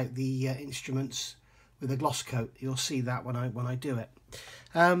pick out the instruments with a gloss coat. You'll see that when I do it.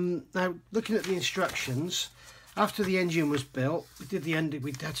 Now, looking at the instructions, after the engine was built, we had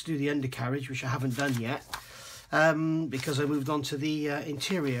to do the undercarriage, which I haven't done yet, because I moved on to the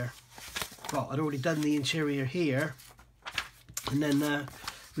interior. Well, I'd already done the interior here, and then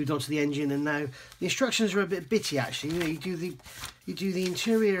moved on to the engine, and now the instructions are a bit bitty actually. You know, you do the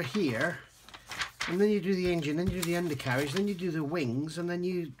interior here, and then you do the engine, then you do the undercarriage, then you do the wings, and then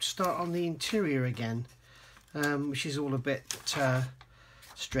you start on the interior again, which is all a bit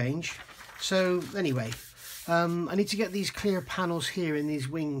strange. So anyway, I need to get these clear panels here in these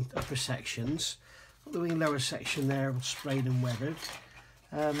wing upper sections. Got the wing lower section there sprayed and weathered.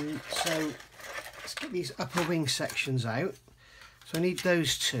 So let's get these upper wing sections out. So I need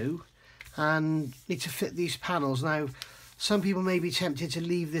those two, and need to fit these panels. Now, some people may be tempted to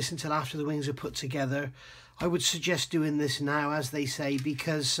leave this until after the wings are put together. I would suggest doing this now, as they say,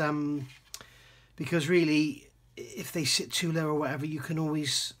 because really, if they sit too low or whatever, you can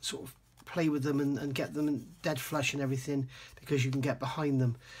always sort of play with them and get them dead flush and everything, because you can get behind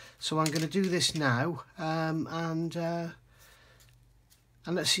them. So I'm going to do this now, and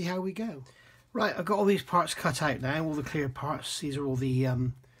let's see how we go. Right, I've got all these parts cut out now, all the clear parts. These are all the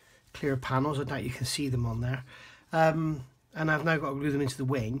clear panels. I doubt you can see them on there. And I've now got to glue them into the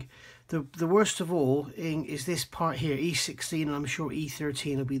wing. The worst of all is this part here, E16, and I'm sure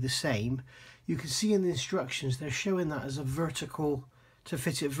E13 will be the same. You can see in the instructions they're showing that as a vertical, to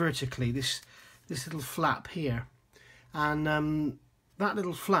fit it vertically, this little flap here. And that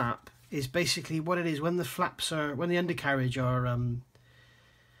little flap is basically what it is when the flaps are, when the undercarriage are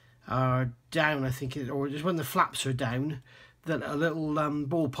down, I think, or just when the flaps are down, that a little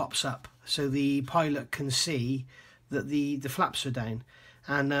ball pops up so the pilot can see that the flaps are down.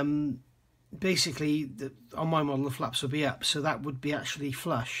 And basically on my model the flaps will be up, so that would be actually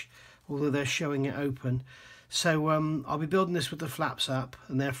flush, although they're showing it open. So I'll be building this with the flaps up,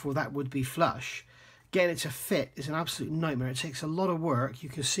 and therefore that would be flush. Getting it to fit is an absolute nightmare. It takes a lot of work. You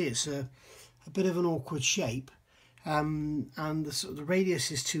can see it's a bit of an awkward shape, and the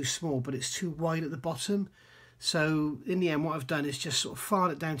radius is too small, but it's too wide at the bottom. So in the end, what I've done is just sort of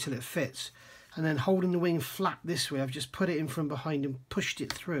filed it down till it fits, and then holding the wing flat this way, I've just put it in from behind and pushed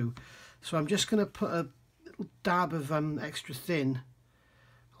it through. So I'm just going to put a little dab of extra thin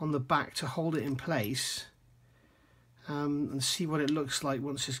on the back to hold it in place, and see what it looks like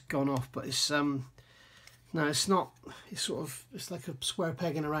once it's gone off. But it's no, it's not. It's sort of, it's like a square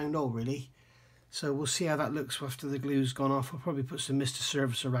peg in a round hole, really. So we'll see how that looks after the glue's gone off. I'll probably put some Mr.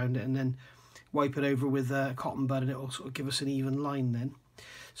 Surface around it and then wipe it over with a cotton bud, and it'll sort of give us an even line then.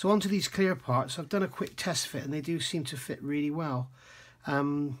 So onto these clear parts. I've done a quick test fit, and they do seem to fit really well.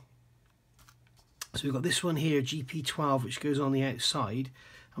 So we've got this one here, GP12, which goes on the outside,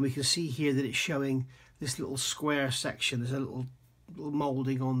 and we can see here that it's showing this little square section. There's a little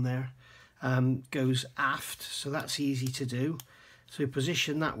moulding on there, goes aft, so that's easy to do. So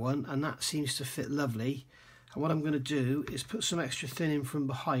position that one, and that seems to fit lovely. And what I'm going to do is put some extra thin in from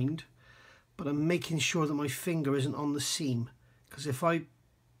behind, but I'm making sure that my finger isn't on the seam, because if I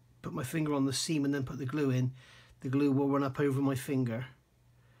put my finger on the seam and then put the glue in, the glue will run up over my finger.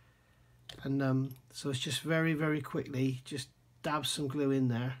 And so it's just very, very quickly just dab some glue in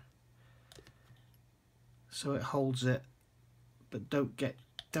there so it holds it, but don't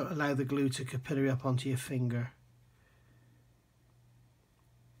allow the glue to capillary up onto your finger.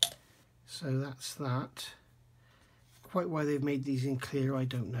 So that's that. Quite why they've made these in clear, I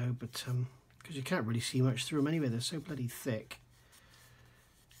don't know, but because you can't really see much through them anyway, they're so bloody thick.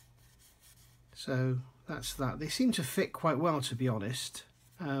 So that's that. They seem to fit quite well, to be honest.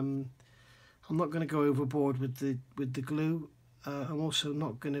 I'm not going to go overboard with the glue. I'm also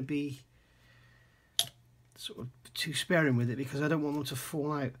not going to be sort of too sparing with it, because I don't want them to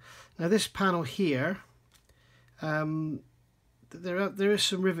fall out. Now this panel here, there is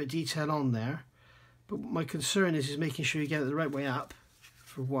some rivet detail on there, but my concern is making sure you get it the right way up,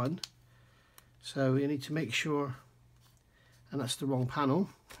 for one. So you need to make sure, and that's the wrong panel,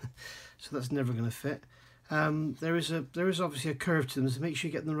 so that's never going to fit. There is obviously a curve to them, so make sure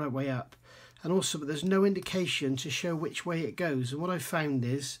you get them the right way up. And also, but there's no indication to show which way it goes. And what I found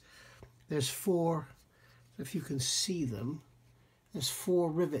is there's four, if you can see them, there's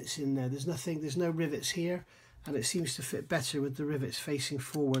 4 rivets in there. There's no rivets here, and it seems to fit better with the rivets facing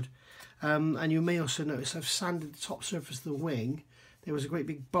forward. And you may also notice I've sanded the top surface of the wing. There was a great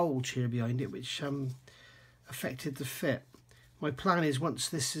big bulge here behind it, which affected the fit. My plan is, once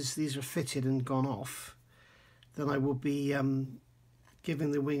these are fitted and gone off, then I will be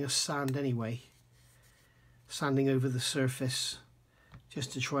giving the wing a sand anyway, sanding over the surface,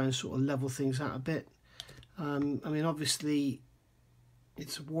 just to try and sort of level things out a bit. I mean, obviously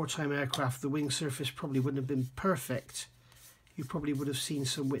it's a wartime aircraft. The wing surface probably wouldn't have been perfect. You probably would have seen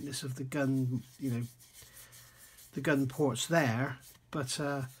some witness of the gun, you know, the gun ports there, but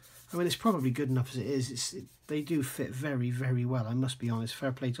I mean, it's probably good enough as it is. They do fit very, very well, I must be honest.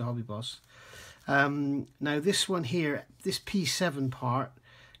 Fair play to Hobby Boss. Now this one here, this P7 part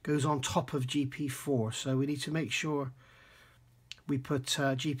goes on top of GP4, so we need to make sure we put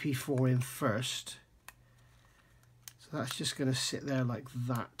GP4 in first. So that's just going to sit there like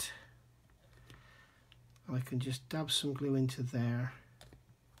that. And I can just dab some glue into there,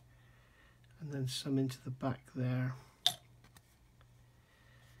 and then some into the back there.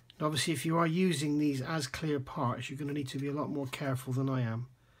 Obviously, if you are using these as clear parts, you're going to need to be a lot more careful than I am.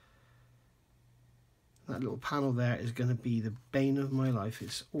 That little panel there is going to be the bane of my life.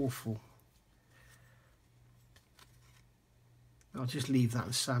 It's awful. I'll just leave that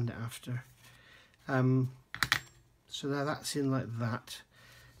and sand it after. So now that's in like that.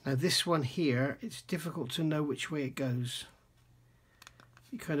 Now this one here, it's difficult to know which way it goes.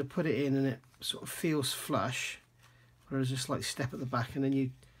 You kind of put it in and it sort of feels flush, whereas a slight step at the back, and then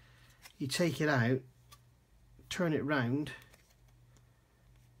you take it out, turn it round,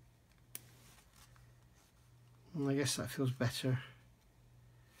 and I guess that feels better.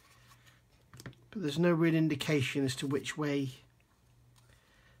 But there's no real indication as to which way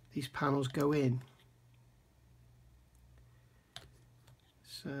these panels go in.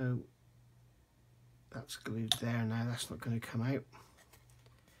 So that's glued there now, that's not going to come out.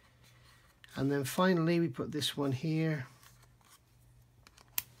 And then finally we put this one here.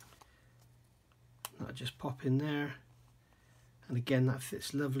 That'll just pop in there, and again that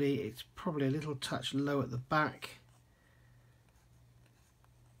fits lovely. It's probably a little touch low at the back,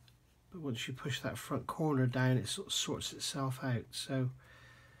 but once you push that front corner down it sort of sorts itself out. So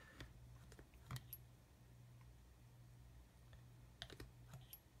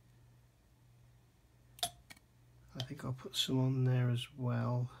I think I'll put some on there as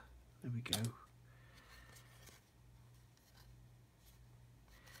well. There we go.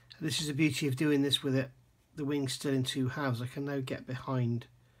 This is the beauty of doing this with it, the wing's still in two halves. I can now get behind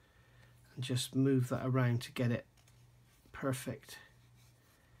and just move that around to get it perfect,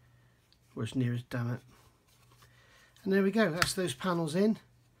 or as near as damn it. And there we go, that's those panels in.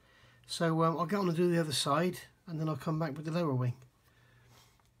 So I'll get on and do the other side, and then I'll come back with the lower wing.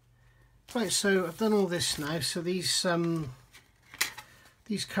 Right, so I've done all this now, so these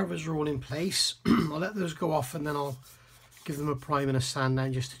covers are all in place. I'll let those go off and then I'll give them a prime and a sand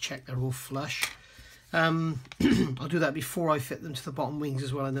down just to check they're all flush. I'll do that before I fit them to the bottom wings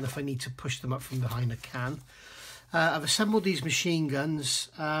as well, and then if I need to push them up from behind I can. I've assembled these machine guns.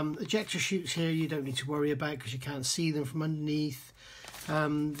 Ejector chutes here you don't need to worry about because you can't see them from underneath.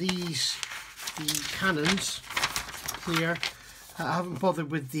 The cannons here, I haven't bothered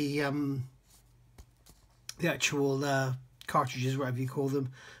with the actual cartridges, whatever you call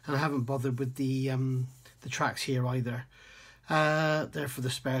them, and I haven't bothered with the tracks here either. They're for the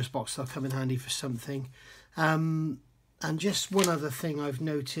spares box, they'll come in handy for something. And just one other thing I've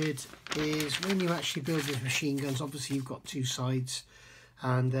noted is when you actually build these machine guns, obviously you've got two sides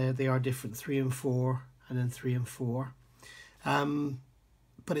and they are different, 3 and 4 and then 3 and 4.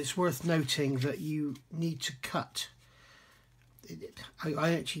 But it's worth noting that you need to cut.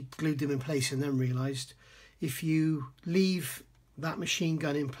 I actually glued them in place and then realised if you leave that machine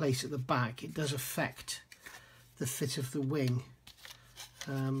gun in place at the back, it does affect the fit of the wing.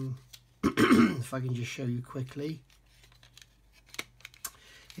 If I can just show you quickly,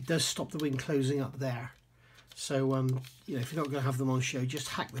 it does stop the wing closing up there. So you know, if you're not going to have them on show, just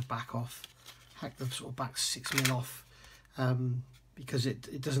hack the back off, hack the sort of back 6mm off, because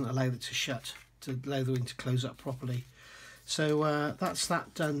it doesn't allow it to shut, to allow the wing to close up properly. So that's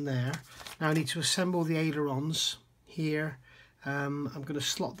that done there. Now I need to assemble the ailerons here. I'm going to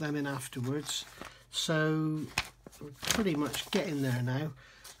slot them in afterwards. So we're pretty much getting there now.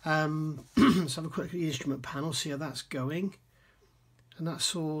 Let's have a quick look at the instrument panel, see how that's going. And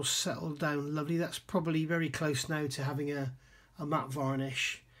that's all settled down lovely. That's probably very close now to having a matte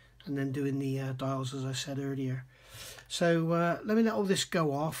varnish and then doing the dials as I said earlier. So let me let all this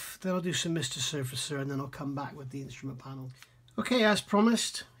go off, then I'll do some Mr. Surfacer and then I'll come back with the instrument panel. Okay, as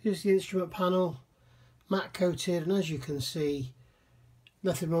promised, here's the instrument panel, matte coated, and as you can see,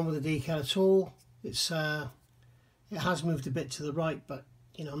 nothing wrong with the decal at all. It's it has moved a bit to the right, but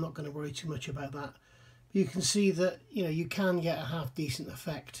you know, I'm not going to worry too much about that. You can see that, you know, you can get a half decent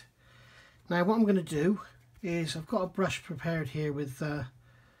effect. Now what I'm going to do is I've got a brush prepared here with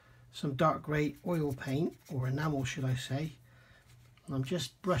some dark grey oil paint, or enamel should I say, and I'm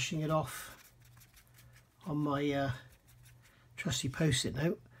just brushing it off on my trusty post-it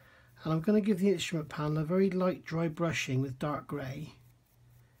note, and I'm going to give the instrument panel a very light dry brushing with dark grey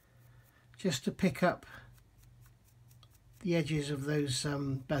just to pick up the edges of those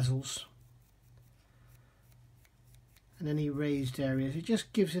bezels and any raised areas. It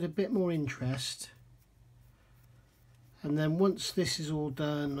just gives it a bit more interest. And then once this is all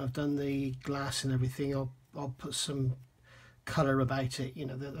done, I've done the glass and everything, I'll put some colour about it. You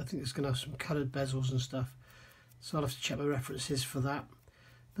know, I think it's going to have some coloured bezels and stuff, so I'll have to check my references for that.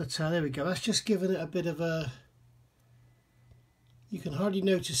 But there we go, that's just given it a bit of a, you can hardly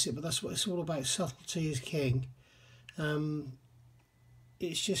notice it, but that's what it's all about. Subtlety is king.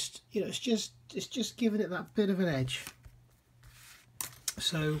 it's just, you know, it's just giving it that bit of an edge.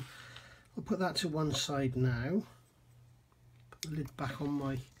 So I'll put that to one side now. Put the lid back on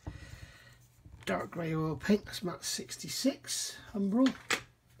my dark grey oil paint. That's matte 66 Umbral.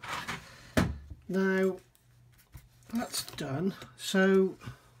 Now that's done. So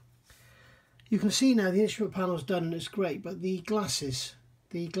you can see now the instrument panel's done and it's great, but the glass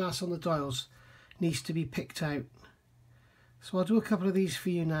on the dials needs to be picked out. So I'll do a couple of these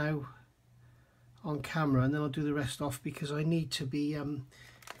for you now on camera, and then I'll do the rest off, because I need to be in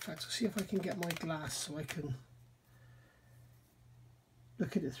fact, I'll see if I can get my glass so I can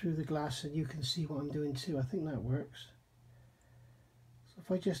look at it through the glass and you can see what I'm doing too. I think that works. So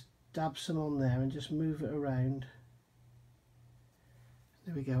if I just dab some on there and just move it around,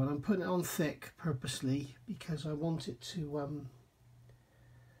 there we go. And I'm putting it on thick purposely because I want it to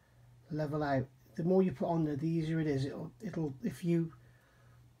level out. The more you put on there, the easier it is. It'll if you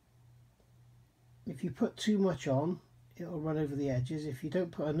put too much on, it'll run over the edges. If you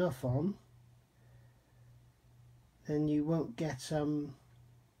don't put enough on, then you won't get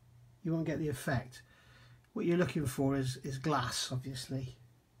the effect. What you're looking for is glass, obviously.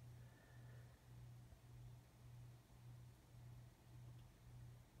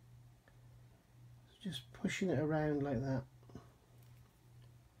 Just pushing it around like that.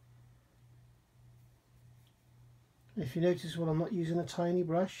 If you notice, well, I'm not using a tiny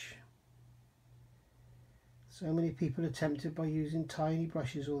brush. So many people are tempted by using tiny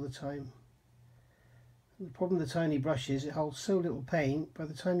brushes all the time. And the problem with the tiny brush is it holds so little paint. By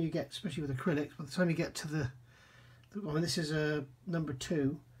the time you get, especially with acrylics, by the time you get to the I mean, this is a number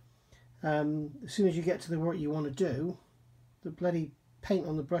 2. As soon as you get to the work you want to do, the bloody paint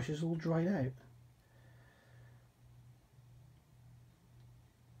on the brush is all dried out.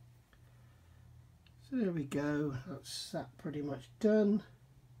 So there we go, that's that pretty much done.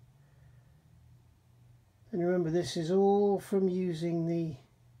 And remember, this is all from using the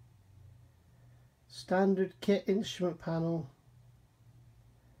standard kit instrument panel.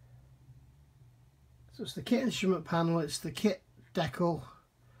 So it's the kit instrument panel, it's the kit decal,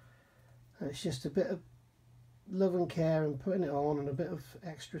 and it's just a bit of love and care and putting it on and a bit of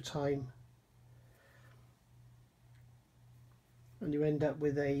extra time, and you end up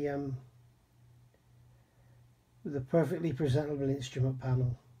with a perfectly presentable instrument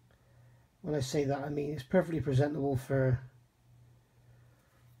panel. When I say that, I mean it's perfectly presentable for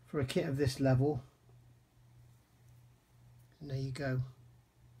a kit of this level. And there you go.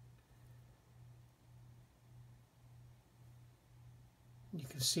 You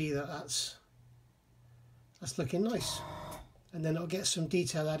can see that that's looking nice, and then it'll get some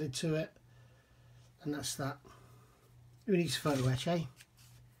detail added to it, and that's that. Who needs photo etch, eh?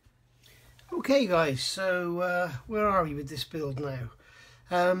 Okay guys, so where are we with this build now?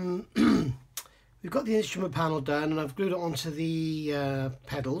 We've got the instrument panel done, and I've glued it onto the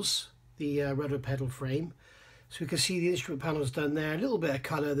pedals, the rudder pedal frame, so we can see the instrument panel's done there. A little bit of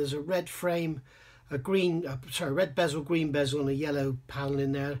colour. There's a red frame, a green, red bezel, green bezel, and a yellow panel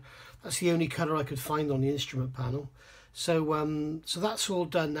in there. That's the only colour I could find on the instrument panel. So so that's all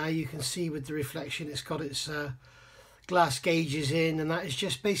done now. You can see with the reflection, it's got its glass gauges in, and that is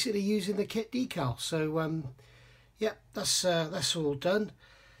just basically using the kit decal. So yeah, that's all done.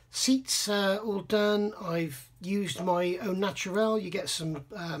 Seats all done. I've used my own naturel. You get some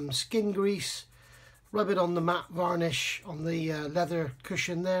skin grease, rub it on the matte varnish on the leather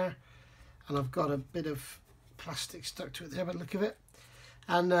cushion there, and I've got a bit of plastic stuck to it there by the look of it,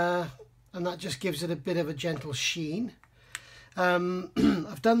 and that just gives it a bit of a gentle sheen.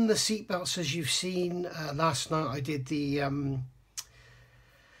 I've done the seat belts as you've seen. Last night I did the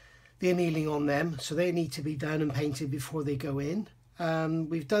annealing on them, so they need to be done and painted before they go in.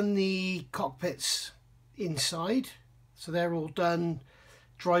 We've done the cockpits inside, so they're all done,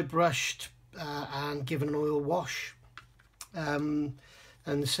 dry brushed and given an oil wash, and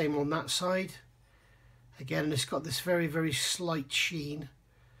the same on that side. Again, it's got this very, very slight sheen,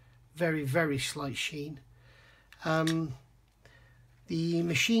 very, very slight sheen. The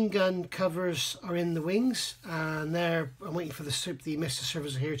machine gun covers are in the wings, and I'm waiting for the mister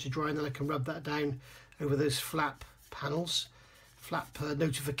surfacer here to dry, and then I can rub that down over those flap panels, flap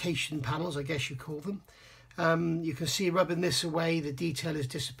notification panels, I guess you call them. You can see rubbing this away, the detail is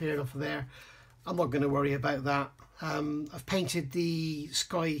disappearing off of there. I'm not going to worry about that. I've painted the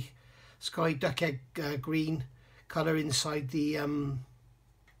sky duck egg green colour inside the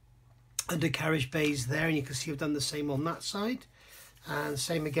undercarriage bays there, and you can see I've done the same on that side. And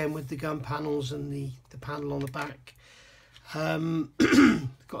same again with the gun panels and the panel on the back.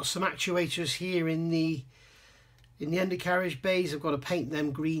 Got some actuators here in the In the undercarriage bays, I've got to paint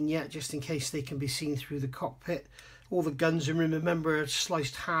them green yet, just in case they can be seen through the cockpit. All the guns are in. Remember, I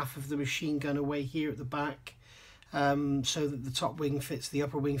sliced half of the machine gun away here at the back, so that the top wing fits, the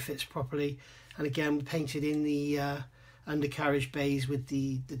upper wing fits properly. And again, we painted in the undercarriage bays with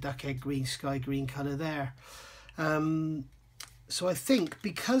the duck egg green, sky green colour there. So I think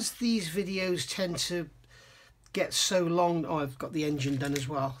because these videos tend to get so long, oh, I've got the engine done as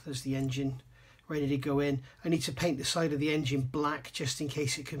well. There's the engine ready to go in. I need to paint the side of the engine black just in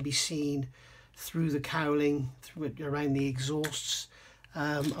case it can be seen through the cowling, around the exhausts.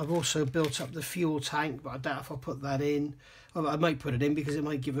 I've also built up the fuel tank, but I doubt if I'll put that in. Well, I might put it in because it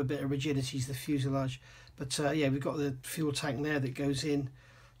might give a bit of rigidity to the fuselage. But yeah, we've got the fuel tank there that goes in,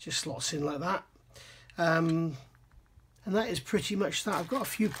 just slots in like that. And that is pretty much that. I've got a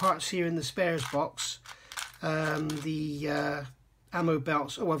few parts here in the spares box. The ammo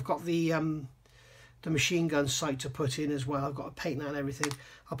belts. Oh, I've got the machine gun sight to put in as well. I've got to paint that and everything.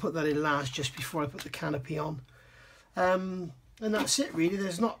 I'll put that in last, just before I put the canopy on. And that's it really.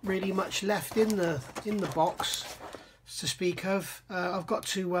 There's not really much left in the box to speak of. I've got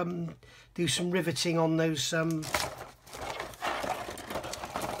to do some riveting on those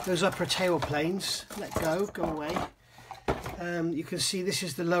upper tail planes. Let go away. You can see this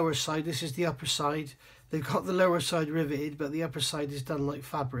is the lower side, this is the upper side. They've got the lower side riveted, but the upper side is done like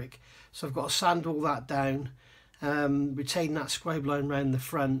fabric. So I've got to sand all that down, retain that scribe line around the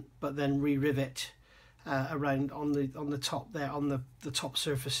front, but then re-rivet around on the top there, on the top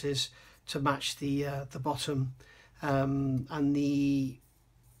surfaces to match the bottom, and the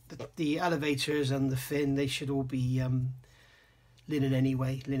elevators and the fin. They should all be linen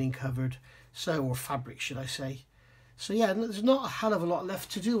anyway, linen covered, so, or fabric should I say. So yeah, there's not a hell of a lot left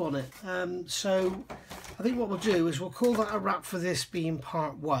to do on it. So I think what we'll do is we'll call that a wrap for this being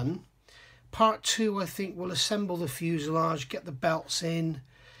part 1. Part 2, I think we'll assemble the fuselage, get the belts in,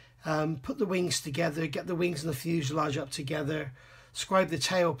 put the wings together, get the wings and the fuselage up together, scribe the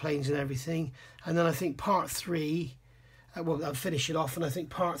tail planes and everything. And then I think part 3, well, I'll finish it off, and I think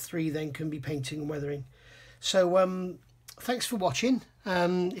part 3 then can be painting and weathering. So thanks for watching.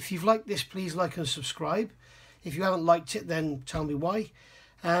 If you've liked this, please like and subscribe. If you haven't liked it, then tell me why.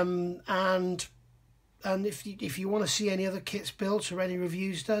 And if you want to see any other kits built or any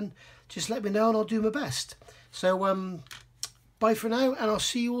reviews done, just let me know and I'll do my best. So bye for now, and I'll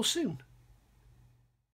see you all soon.